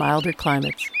way to milder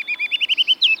climates.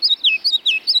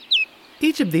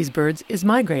 Each of these birds is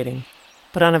migrating,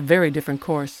 but on a very different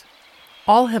course.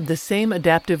 All have the same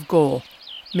adaptive goal,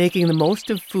 making the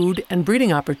most of food and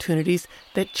breeding opportunities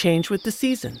that change with the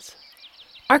seasons.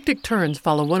 Arctic terns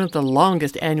follow one of the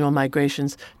longest annual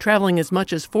migrations, traveling as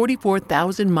much as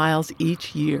 44,000 miles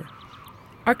each year.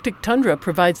 Arctic tundra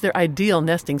provides their ideal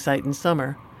nesting site in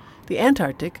summer. The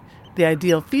Antarctic, the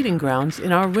ideal feeding grounds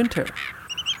in our winter.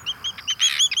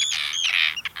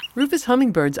 Rufous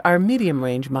hummingbirds are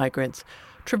medium-range migrants,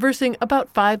 traversing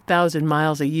about 5,000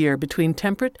 miles a year between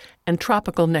temperate and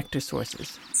tropical nectar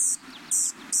sources.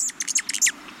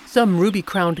 Some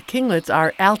ruby-crowned kinglets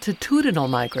are altitudinal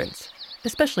migrants,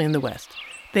 especially in the west.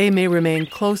 They may remain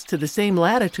close to the same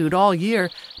latitude all year,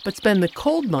 but spend the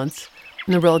cold months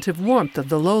in the relative warmth of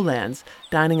the lowlands,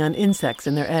 dining on insects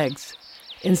and their eggs.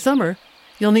 In summer,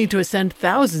 you'll need to ascend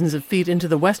thousands of feet into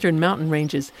the western mountain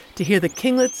ranges to hear the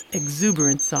kinglet's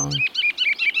exuberant song.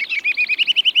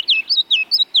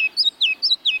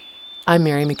 I'm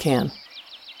Mary McCann.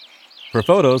 For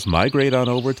photos, migrate on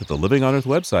over to the Living on Earth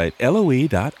website,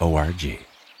 loe.org.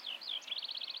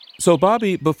 So,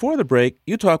 Bobby, before the break,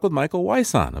 you talked with Michael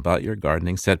Wison about your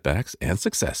gardening setbacks and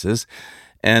successes.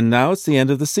 And now it's the end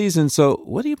of the season, so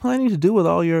what are you planning to do with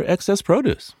all your excess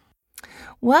produce?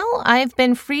 Well, I've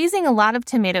been freezing a lot of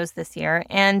tomatoes this year,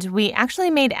 and we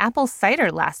actually made apple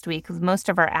cider last week with most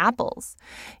of our apples.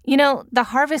 You know, the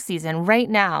harvest season right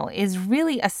now is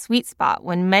really a sweet spot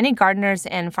when many gardeners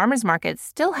and farmers markets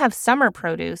still have summer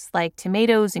produce like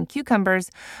tomatoes and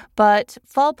cucumbers, but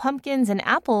fall pumpkins and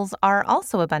apples are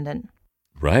also abundant.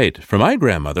 Right. For my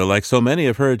grandmother, like so many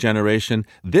of her generation,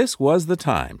 this was the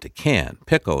time to can,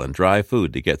 pickle, and dry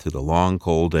food to get through the long,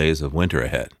 cold days of winter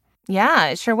ahead. Yeah,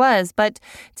 it sure was. But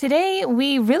today,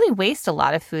 we really waste a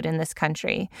lot of food in this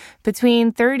country.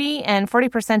 Between 30 and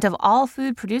 40% of all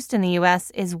food produced in the U.S.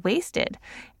 is wasted.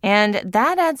 And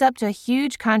that adds up to a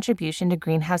huge contribution to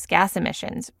greenhouse gas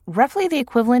emissions, roughly the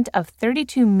equivalent of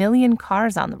 32 million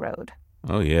cars on the road.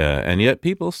 Oh, yeah. And yet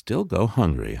people still go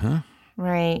hungry, huh?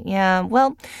 Right, yeah.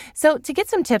 Well, so to get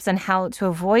some tips on how to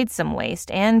avoid some waste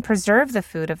and preserve the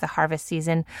food of the harvest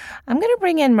season, I'm going to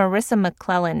bring in Marissa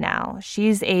McClellan now.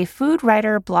 She's a food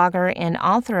writer, blogger, and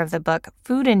author of the book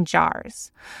Food in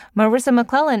Jars. Marissa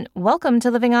McClellan, welcome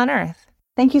to Living on Earth.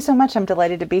 Thank you so much. I'm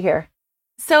delighted to be here.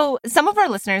 So some of our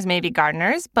listeners may be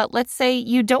gardeners, but let's say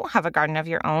you don't have a garden of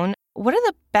your own. What are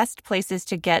the best places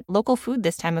to get local food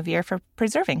this time of year for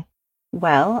preserving?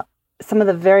 Well, some of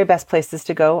the very best places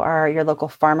to go are your local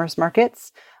farmers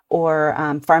markets or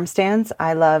farm stands.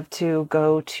 I love to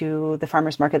go to the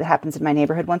farmers market that happens in my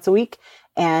neighborhood once a week.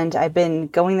 And I've been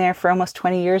going there for almost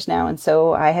 20 years now. And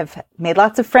so I have made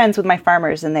lots of friends with my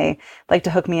farmers, and they like to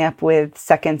hook me up with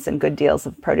seconds and good deals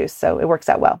of produce. So it works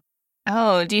out well.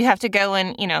 Oh, do you have to go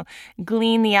and,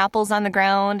 glean the apples on the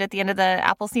ground at the end of the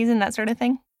apple season, that sort of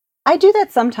thing? I do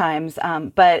that sometimes,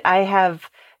 but I have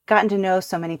gotten to know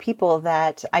so many people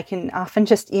that I can often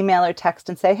just email or text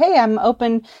and say, hey, I'm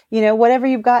open, whatever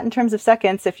you've got in terms of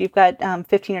seconds. If you've got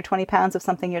 15 or 20 pounds of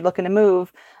something you're looking to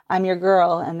move, I'm your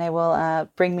girl. And they will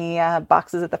bring me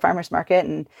boxes at the farmer's market,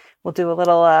 and we'll do a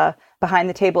little behind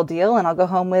the table deal. And I'll go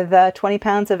home with 20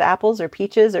 pounds of apples or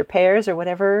peaches or pears or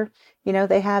whatever,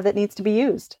 they have that needs to be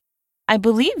used. I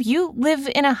believe you live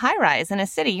in a high-rise in a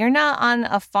city. You're not on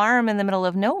a farm in the middle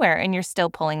of nowhere, and you're still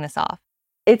pulling this off.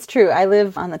 It's true. I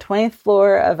live on the 20th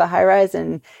floor of a high-rise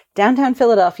in downtown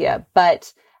Philadelphia.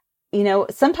 But,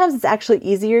 sometimes it's actually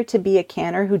easier to be a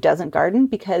canner who doesn't garden,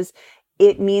 because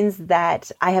it means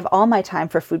that I have all my time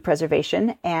for food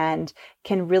preservation and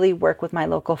can really work with my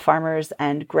local farmers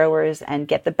and growers and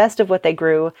get the best of what they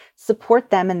grew, support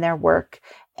them in their work,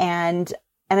 and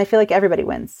I feel like everybody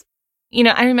wins.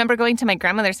 I remember going to my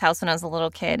grandmother's house when I was a little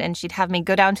kid, and she'd have me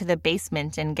go down to the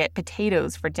basement and get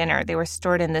potatoes for dinner. They were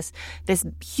stored in this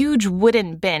huge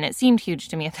wooden bin. It seemed huge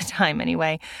to me at the time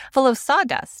anyway, full of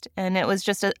sawdust. And it was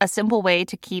just a simple way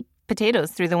to keep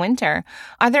potatoes through the winter.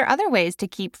 Are there other ways to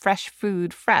keep fresh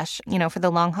food fresh, for the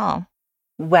long haul?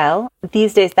 Well,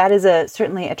 these days, that is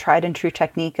certainly a tried and true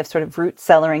technique of sort of root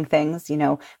cellaring things,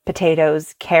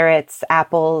 potatoes, carrots,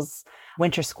 apples,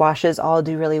 winter squashes all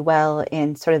do really well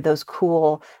in sort of those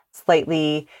cool,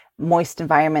 slightly moist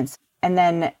environments. And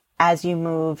then as you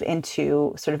move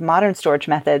into sort of modern storage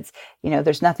methods,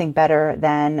 there's nothing better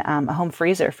than a home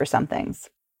freezer for some things.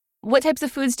 What types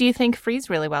of foods do you think freeze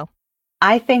really well?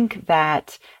 I think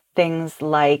that things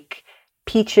like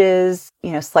peaches,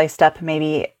 sliced up,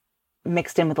 maybe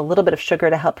mixed in with a little bit of sugar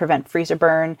to help prevent freezer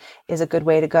burn is a good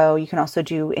way to go. You can also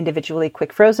do individually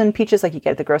quick frozen peaches like you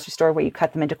get at the grocery store, where you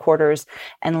cut them into quarters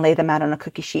and lay them out on a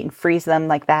cookie sheet and freeze them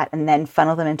like that, and then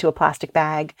funnel them into a plastic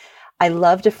bag. I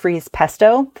love to freeze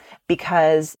pesto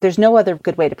because there's no other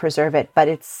good way to preserve it, but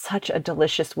it's such a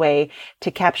delicious way to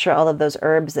capture all of those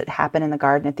herbs that happen in the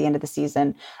garden at the end of the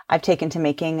season. I've taken to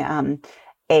making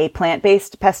a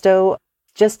plant-based pesto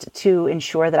just to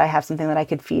ensure that I have something that I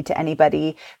could feed to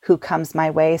anybody who comes my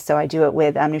way. So I do it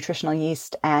with nutritional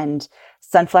yeast and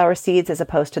sunflower seeds as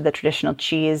opposed to the traditional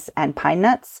cheese and pine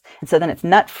nuts. And so then it's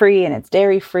nut-free and it's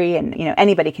dairy-free, and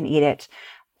anybody can eat it.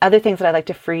 Other things that I like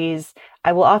to freeze,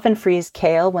 I will often freeze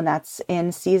kale when that's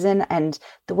in season. And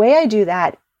the way I do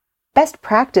that, best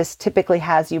practice typically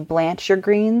has you blanch your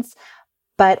greens,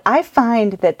 But I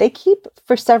find that they keep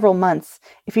for several months.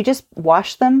 If you just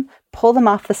wash them, pull them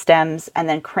off the stems, and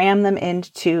then cram them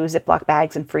into Ziploc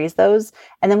bags and freeze those.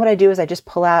 And then what I do is I just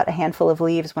pull out a handful of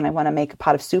leaves when I want to make a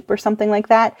pot of soup or something like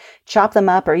that, chop them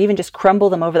up, or even just crumble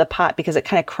them over the pot because it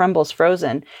kind of crumbles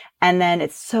frozen. And then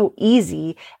it's so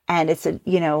easy, and it's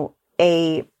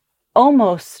a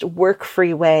almost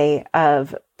work-free way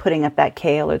of putting up that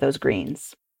kale or those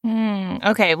greens.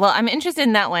 Okay, well, I'm interested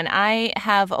in that one. I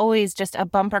have always just a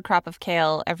bumper crop of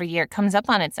kale every year. It comes up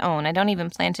on its own. I don't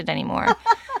even plant it anymore.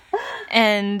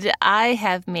 And I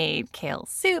have made kale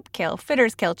soup, kale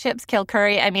fritters, kale chips, kale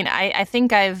curry. I mean, I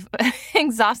think I've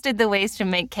exhausted the ways to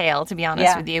make kale, to be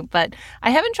honest with you. But I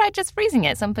haven't tried just freezing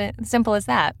it. Simple as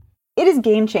that. It is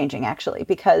game-changing, actually,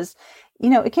 because,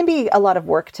 it can be a lot of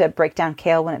work to break down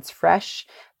kale when it's fresh.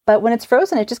 But when it's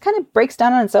frozen, it just kind of breaks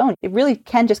down on its own. It really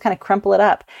can just kind of crumple it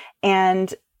up.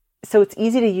 And so it's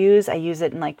easy to use. I use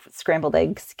it in like scrambled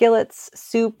egg skillets,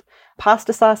 soup,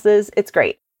 pasta sauces. It's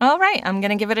great. All right. I'm going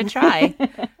to give it a try.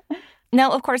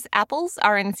 Now, of course, apples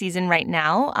are in season right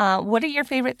now. What are your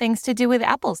favorite things to do with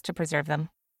apples to preserve them?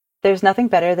 There's nothing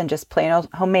better than just plain old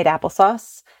homemade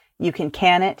applesauce. You can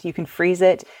can it. You can freeze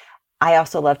it. I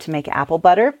also love to make apple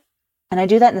butter. And I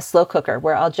do that in the slow cooker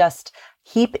where I'll just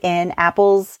heap in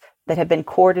apples that have been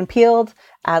cored and peeled,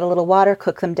 add a little water,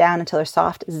 cook them down until they're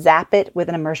soft, zap it with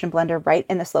an immersion blender right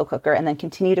in the slow cooker, and then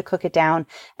continue to cook it down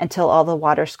until all the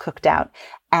water's cooked out.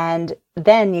 And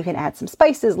then you can add some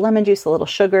spices, lemon juice, a little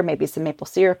sugar, maybe some maple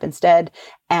syrup instead,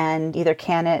 and either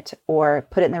can it or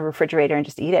put it in the refrigerator and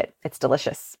just eat it. It's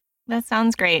delicious. That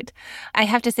sounds great. I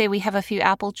have to say we have a few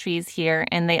apple trees here,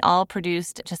 and they all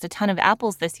produced just a ton of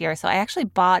apples this year. So I actually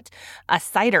bought a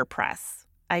cider press.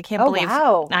 I can't believe.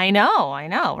 Wow. I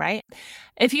know, right?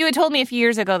 If you had told me a few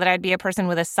years ago that I'd be a person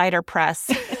with a cider press,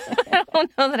 I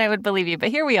don't know that I would believe you, but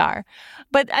here we are.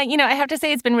 But, I have to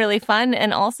say it's been really fun.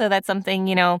 And also that's something,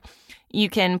 you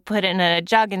can put in a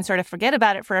jug and sort of forget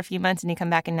about it for a few months and you come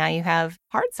back and now you have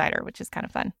hard cider, which is kind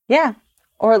of fun. Yeah.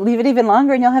 Or leave it even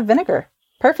longer and you'll have vinegar.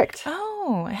 Perfect.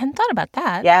 Oh, I hadn't thought about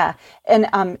that. Yeah. And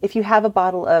if you have a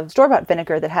bottle of store-bought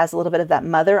vinegar that has a little bit of that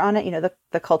mother on it,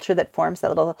 the culture that forms that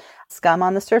little scum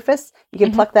on the surface, you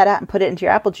can pluck that out and put it into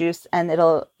your apple juice and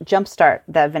it'll jumpstart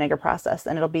that vinegar process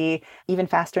and it'll be even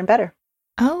faster and better.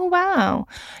 Oh, wow.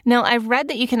 Now, I've read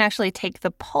that you can actually take the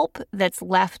pulp that's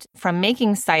left from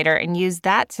making cider and use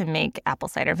that to make apple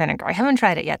cider vinegar. I haven't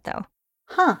tried it yet, though.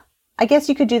 Huh. I guess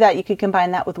you could do that. You could combine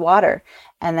that with water.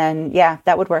 And then, yeah,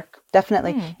 that would work.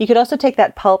 Definitely. You could also take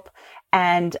that pulp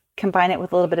and combine it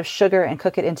with a little bit of sugar and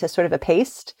cook it into sort of a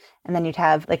paste. And then you'd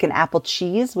have like an apple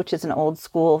cheese, which is an old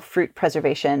school fruit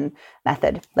preservation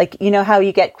method. Like, how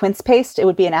you get quince paste? It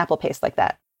would be an apple paste like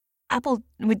that. Apple,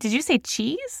 did you say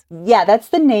cheese? Yeah, that's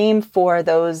the name for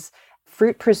those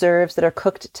fruit preserves that are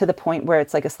cooked to the point where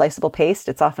it's like a sliceable paste.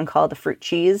 It's often called a fruit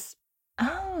cheese.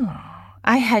 Oh.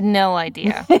 I had no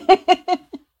idea.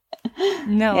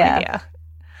 No idea.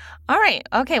 All right.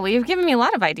 Okay. Well, you've given me a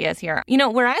lot of ideas here.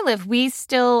 Where I live, we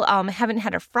still haven't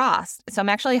had a frost. So I'm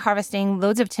actually harvesting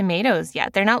loads of tomatoes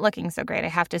yet. They're not looking so great, I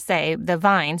have to say, the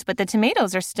vines, but the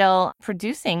tomatoes are still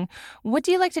producing. What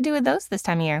do you like to do with those this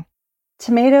time of year?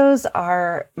 Tomatoes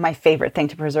are my favorite thing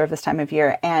to preserve this time of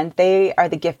year, and they are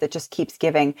the gift that just keeps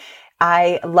giving.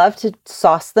 I love to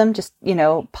sauce them, just,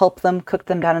 pulp them, cook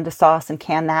them down into sauce and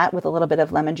can that with a little bit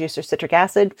of lemon juice or citric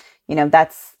acid. You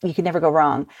can never go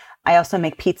wrong. I also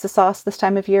make pizza sauce this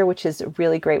time of year, which is a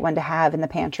really great one to have in the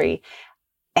pantry.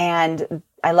 And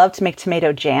I love to make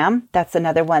tomato jam. That's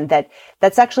another one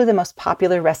that's actually the most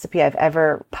popular recipe I've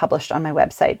ever published on my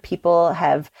website. People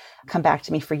have come back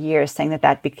to me for years saying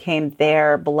that became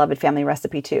their beloved family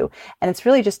recipe too. And it's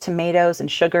really just tomatoes and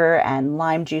sugar and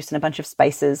lime juice and a bunch of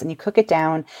spices. And you cook it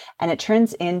down and it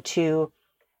turns into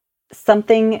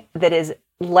something that is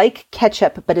like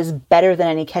ketchup, but is better than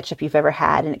any ketchup you've ever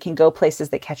had. And it can go places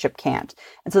that ketchup can't.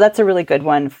 And so that's a really good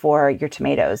one for your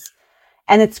tomatoes.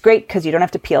 And it's great because you don't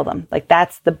have to peel them. Like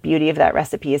that's the beauty of that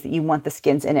recipe is that you want the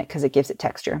skins in it because it gives it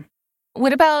texture.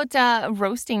 What about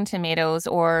roasting tomatoes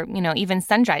or, even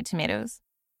sun-dried tomatoes?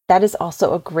 That is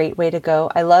also a great way to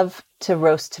go. I love to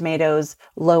roast tomatoes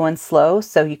low and slow.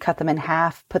 So you cut them in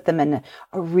half, put them in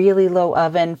a really low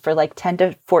oven for like 10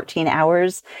 to 14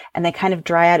 hours, and they kind of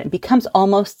dry out. It becomes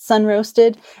almost sun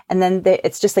roasted. And then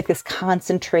it's just like this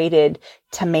concentrated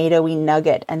tomatoey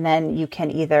nugget. And then you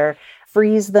can either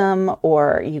freeze them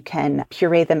or you can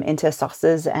puree them into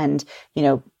sauces and,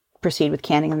 proceed with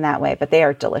canning them that way. But they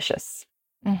are delicious.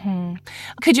 Mm-hmm.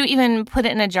 Could you even put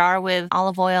it in a jar with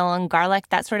olive oil and garlic,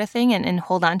 that sort of thing, and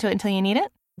hold on to it until you need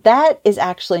it? That is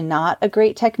actually not a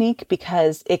great technique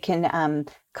because it can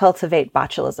cultivate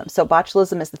botulism. So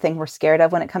botulism is the thing we're scared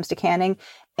of when it comes to canning.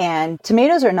 And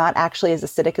tomatoes are not actually as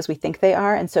acidic as we think they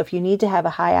are. And so if you need to have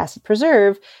a high acid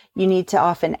preserve, you need to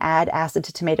often add acid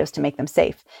to tomatoes to make them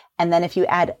safe. And then if you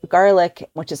add garlic,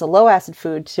 which is a low acid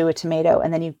food, to a tomato,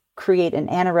 and then you create an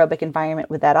anaerobic environment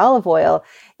with that olive oil,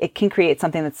 it can create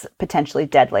something that's potentially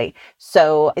deadly.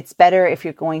 So it's better if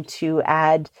you're going to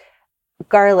add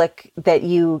garlic that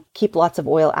you keep lots of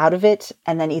oil out of it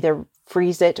and then either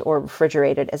freeze it or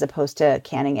refrigerate it as opposed to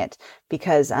canning it,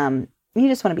 because you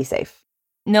just want to be safe.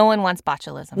 No one wants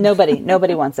botulism.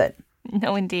 Nobody wants it.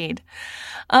 No, indeed.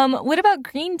 What about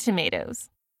green tomatoes?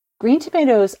 Green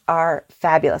tomatoes are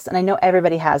fabulous, and I know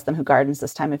everybody has them who gardens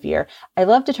this time of year. I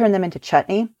love to turn them into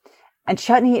chutney, and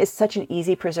chutney is such an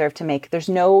easy preserve to make. There's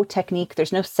no technique,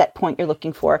 there's no set point you're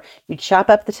looking for. You chop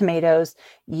up the tomatoes,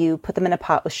 you put them in a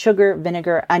pot with sugar,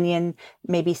 vinegar, onion,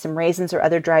 maybe some raisins or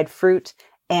other dried fruit,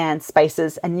 and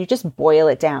spices, and you just boil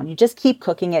it down. You just keep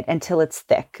cooking it until it's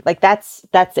thick. Like that's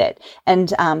it.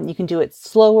 And you can do it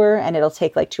slower and it'll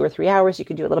take like 2 or 3 hours. You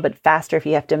can do it a little bit faster if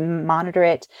you have to monitor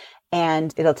it.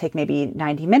 And it'll take maybe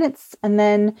 90 minutes. And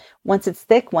then once it's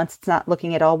thick, once it's not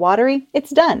looking at all watery,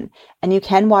 it's done. And you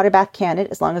can water bath can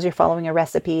it as long as you're following a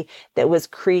recipe that was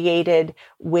created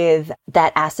with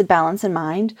that acid balance in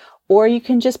mind. Or you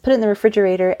can just put it in the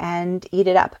refrigerator and eat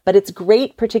it up. But it's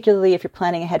great, particularly if you're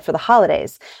planning ahead for the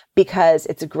holidays, because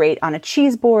it's great on a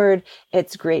cheese board.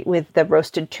 It's great with the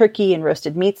roasted turkey and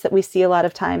roasted meats that we see a lot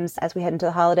of times as we head into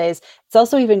the holidays. It's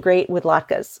also even great with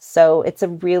latkes. So it's a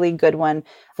really good one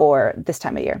for this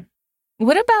time of year.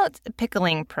 What about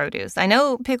pickling produce? I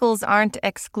know pickles aren't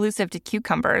exclusive to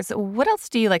cucumbers. What else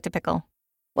do you like to pickle?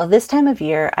 Well, this time of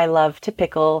year, I love to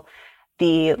pickle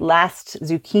the last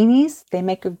zucchinis. They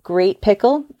make a great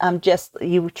pickle. Just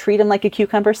you treat them like a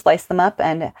cucumber, slice them up,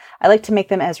 and I like to make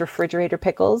them as refrigerator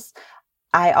pickles.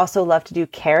 I also love to do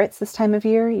carrots this time of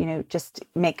year. Just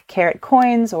make carrot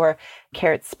coins or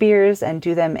carrot spears and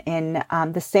do them in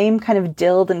the same kind of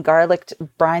dilled and garlicked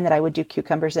brine that I would do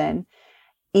cucumbers in.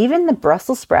 Even the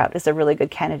Brussels sprout is a really good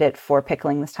candidate for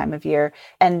pickling this time of year,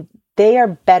 and they are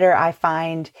better, I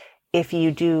find, if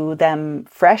you do them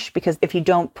fresh, because if you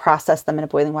don't process them in a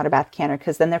boiling water bath canner,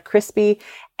 because then they're crispy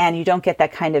and you don't get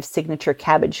that kind of signature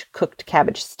cooked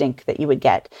cabbage stink that you would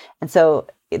get. And so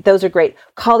those are great.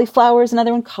 Cauliflower is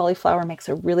another one. Cauliflower makes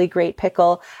a really great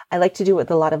pickle. I like to do it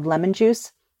with a lot of lemon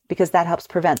juice because that helps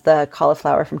prevent the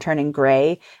cauliflower from turning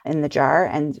gray in the jar.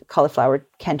 And cauliflower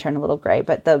can turn a little gray,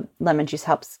 but the lemon juice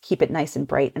helps keep it nice and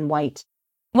bright and white.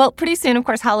 Well, pretty soon, of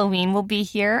course, Halloween will be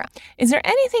here. Is there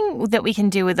anything that we can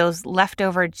do with those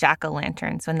leftover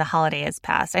jack-o'-lanterns when the holiday has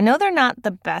passed? I know they're not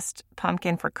the best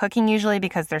pumpkin for cooking usually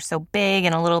because they're so big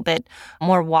and a little bit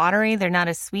more watery. They're not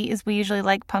as sweet as we usually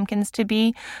like pumpkins to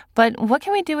be. But what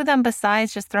can we do with them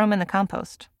besides just throw them in the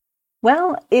compost?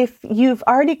 Well, if you've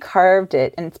already carved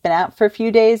it and it's been out for a few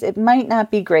days, it might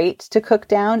not be great to cook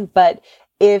down. But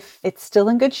if it's still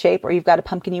in good shape, or you've got a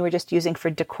pumpkin you were just using for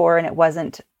decor and it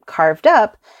wasn't carved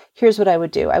up, here's what I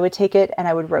would do. I would take it and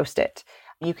I would roast it.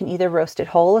 You can either roast it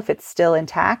whole if it's still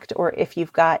intact, or if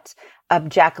you've got a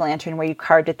jack-o'-lantern where you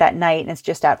carved it that night and it's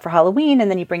just out for Halloween and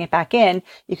then you bring it back in,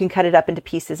 you can cut it up into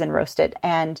pieces and roast it.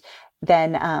 And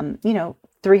then,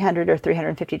 300 or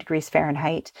 350 degrees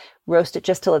Fahrenheit, roast it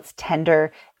just till it's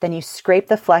tender. Then you scrape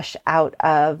the flesh out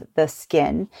of the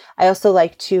skin. I also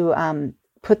like to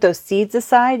put those seeds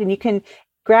aside, and you can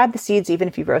grab the seeds even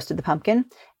if you've roasted the pumpkin,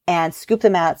 and scoop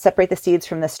them out, separate the seeds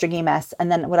from the stringy mess.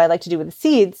 And then what I like to do with the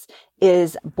seeds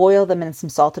is boil them in some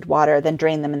salted water, then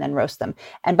drain them and then roast them.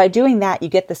 And by doing that, you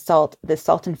get the salt. The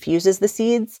salt infuses the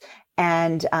seeds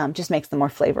and just makes them more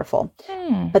flavorful.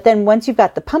 But then once you've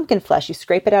got the pumpkin flesh, you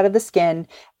scrape it out of the skin.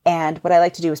 And what I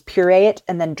like to do is puree it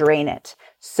and then drain it.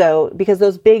 So because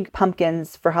those big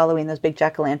pumpkins for Halloween, those big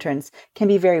jack-o'-lanterns can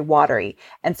be very watery.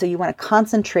 And so you want to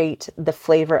concentrate the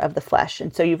flavor of the flesh.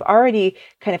 And so you've already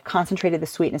kind of concentrated the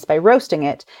sweetness by roasting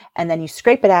it. And then you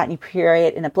scrape it out and you puree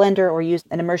it in a blender or use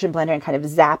an immersion blender and kind of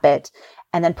zap it.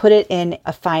 And then put it in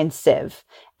a fine sieve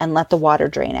and let the water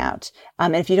drain out.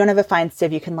 And if you don't have a fine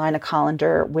sieve, you can line a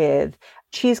colander with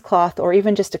cheesecloth or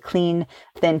even just a clean,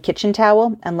 thin kitchen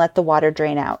towel and let the water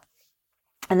drain out.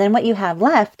 And then what you have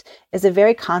left is a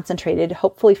very concentrated,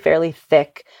 hopefully fairly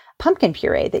thick pumpkin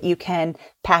puree that you can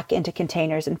pack into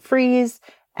containers and freeze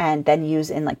and then use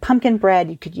in like pumpkin bread.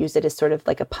 You could use it as sort of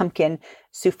like a pumpkin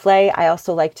souffle. I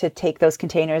also like to take those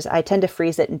containers. I tend to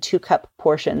freeze it in 2-cup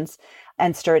portions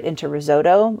and stir it into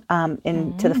risotto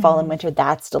into the fall and winter.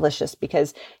 That's delicious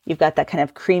because you've got that kind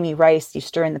of creamy rice. You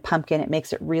stir in the pumpkin. It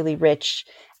makes it really rich.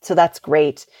 So that's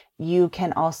great. You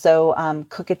can also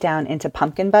cook it down into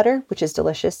pumpkin butter, which is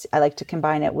delicious. I like to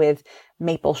combine it with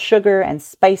maple sugar and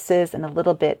spices and a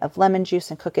little bit of lemon juice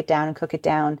and cook it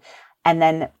down. And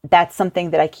then that's something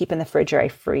that I keep in the fridge or I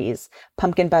freeze.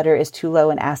 Pumpkin butter is too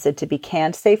low in acid to be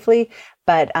canned safely,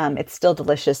 but it's still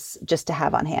delicious just to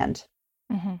have on hand.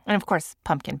 Mm-hmm. And of course,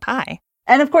 pumpkin pie.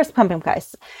 And of course, pumpkin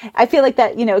pies. I feel like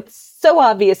that, it's so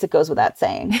obvious it goes without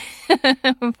saying.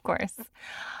 Of course.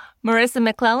 Marissa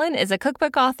McClellan is a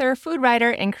cookbook author, food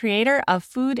writer, and creator of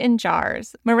Food in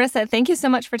Jars. Marissa, thank you so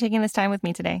much for taking this time with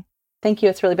me today. Thank you.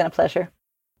 It's really been a pleasure.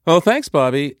 Oh, thanks,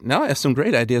 Bobby. Now I have some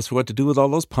great ideas for what to do with all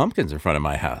those pumpkins in front of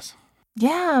my house.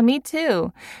 Yeah, me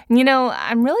too.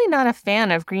 I'm really not a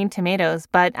fan of green tomatoes,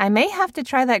 but I may have to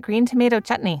try that green tomato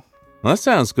chutney. Well, that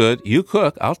sounds good. You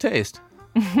cook, I'll taste.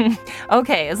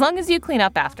 Okay, as long as you clean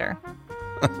up after.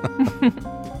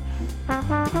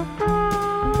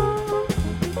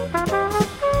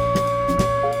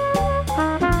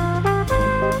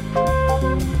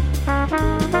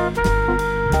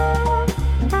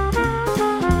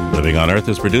 Living on Earth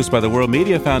is produced by the World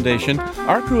Media Foundation.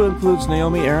 Our crew includes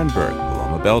Naomi Ehrenberg,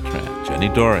 Paloma Beltran, Jenny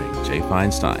Doring, Jay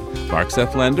Feinstein, Mark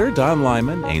Lender, Don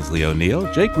Lyman, Ainsley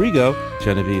O'Neill, Jake Rigo,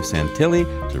 Genevieve Santilli,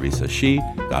 Teresa Shi,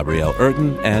 Gabrielle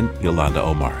Erden, and Yolanda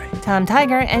Omari. Tom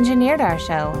Tiger engineered our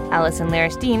show. Allison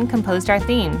Larish-Dean composed our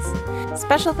themes.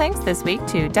 Special thanks this week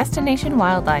to Destination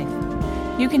Wildlife.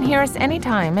 You can hear us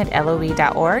anytime at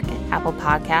LOE.org, Apple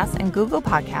Podcasts, and Google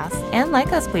Podcasts, and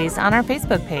like us, please, on our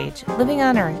Facebook page, Living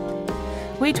on Earth.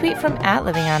 We tweet from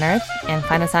 @LivingOnEarth and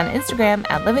find us on Instagram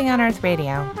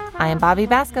 @LivingOnEarthRadio. I am Bobby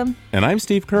Bascom. And I'm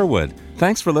Steve Curwood.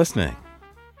 Thanks for listening.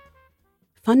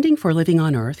 Funding for Living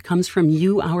on Earth comes from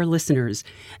you, our listeners,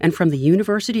 and from the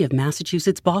University of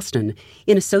Massachusetts, Boston,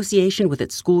 in association with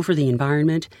its School for the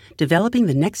Environment, developing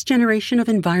the next generation of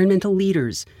environmental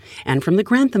leaders, and from the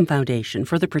Grantham Foundation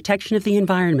for the Protection of the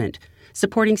Environment,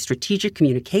 supporting strategic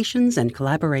communications and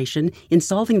collaboration in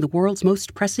solving the world's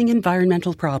most pressing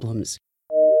environmental problems.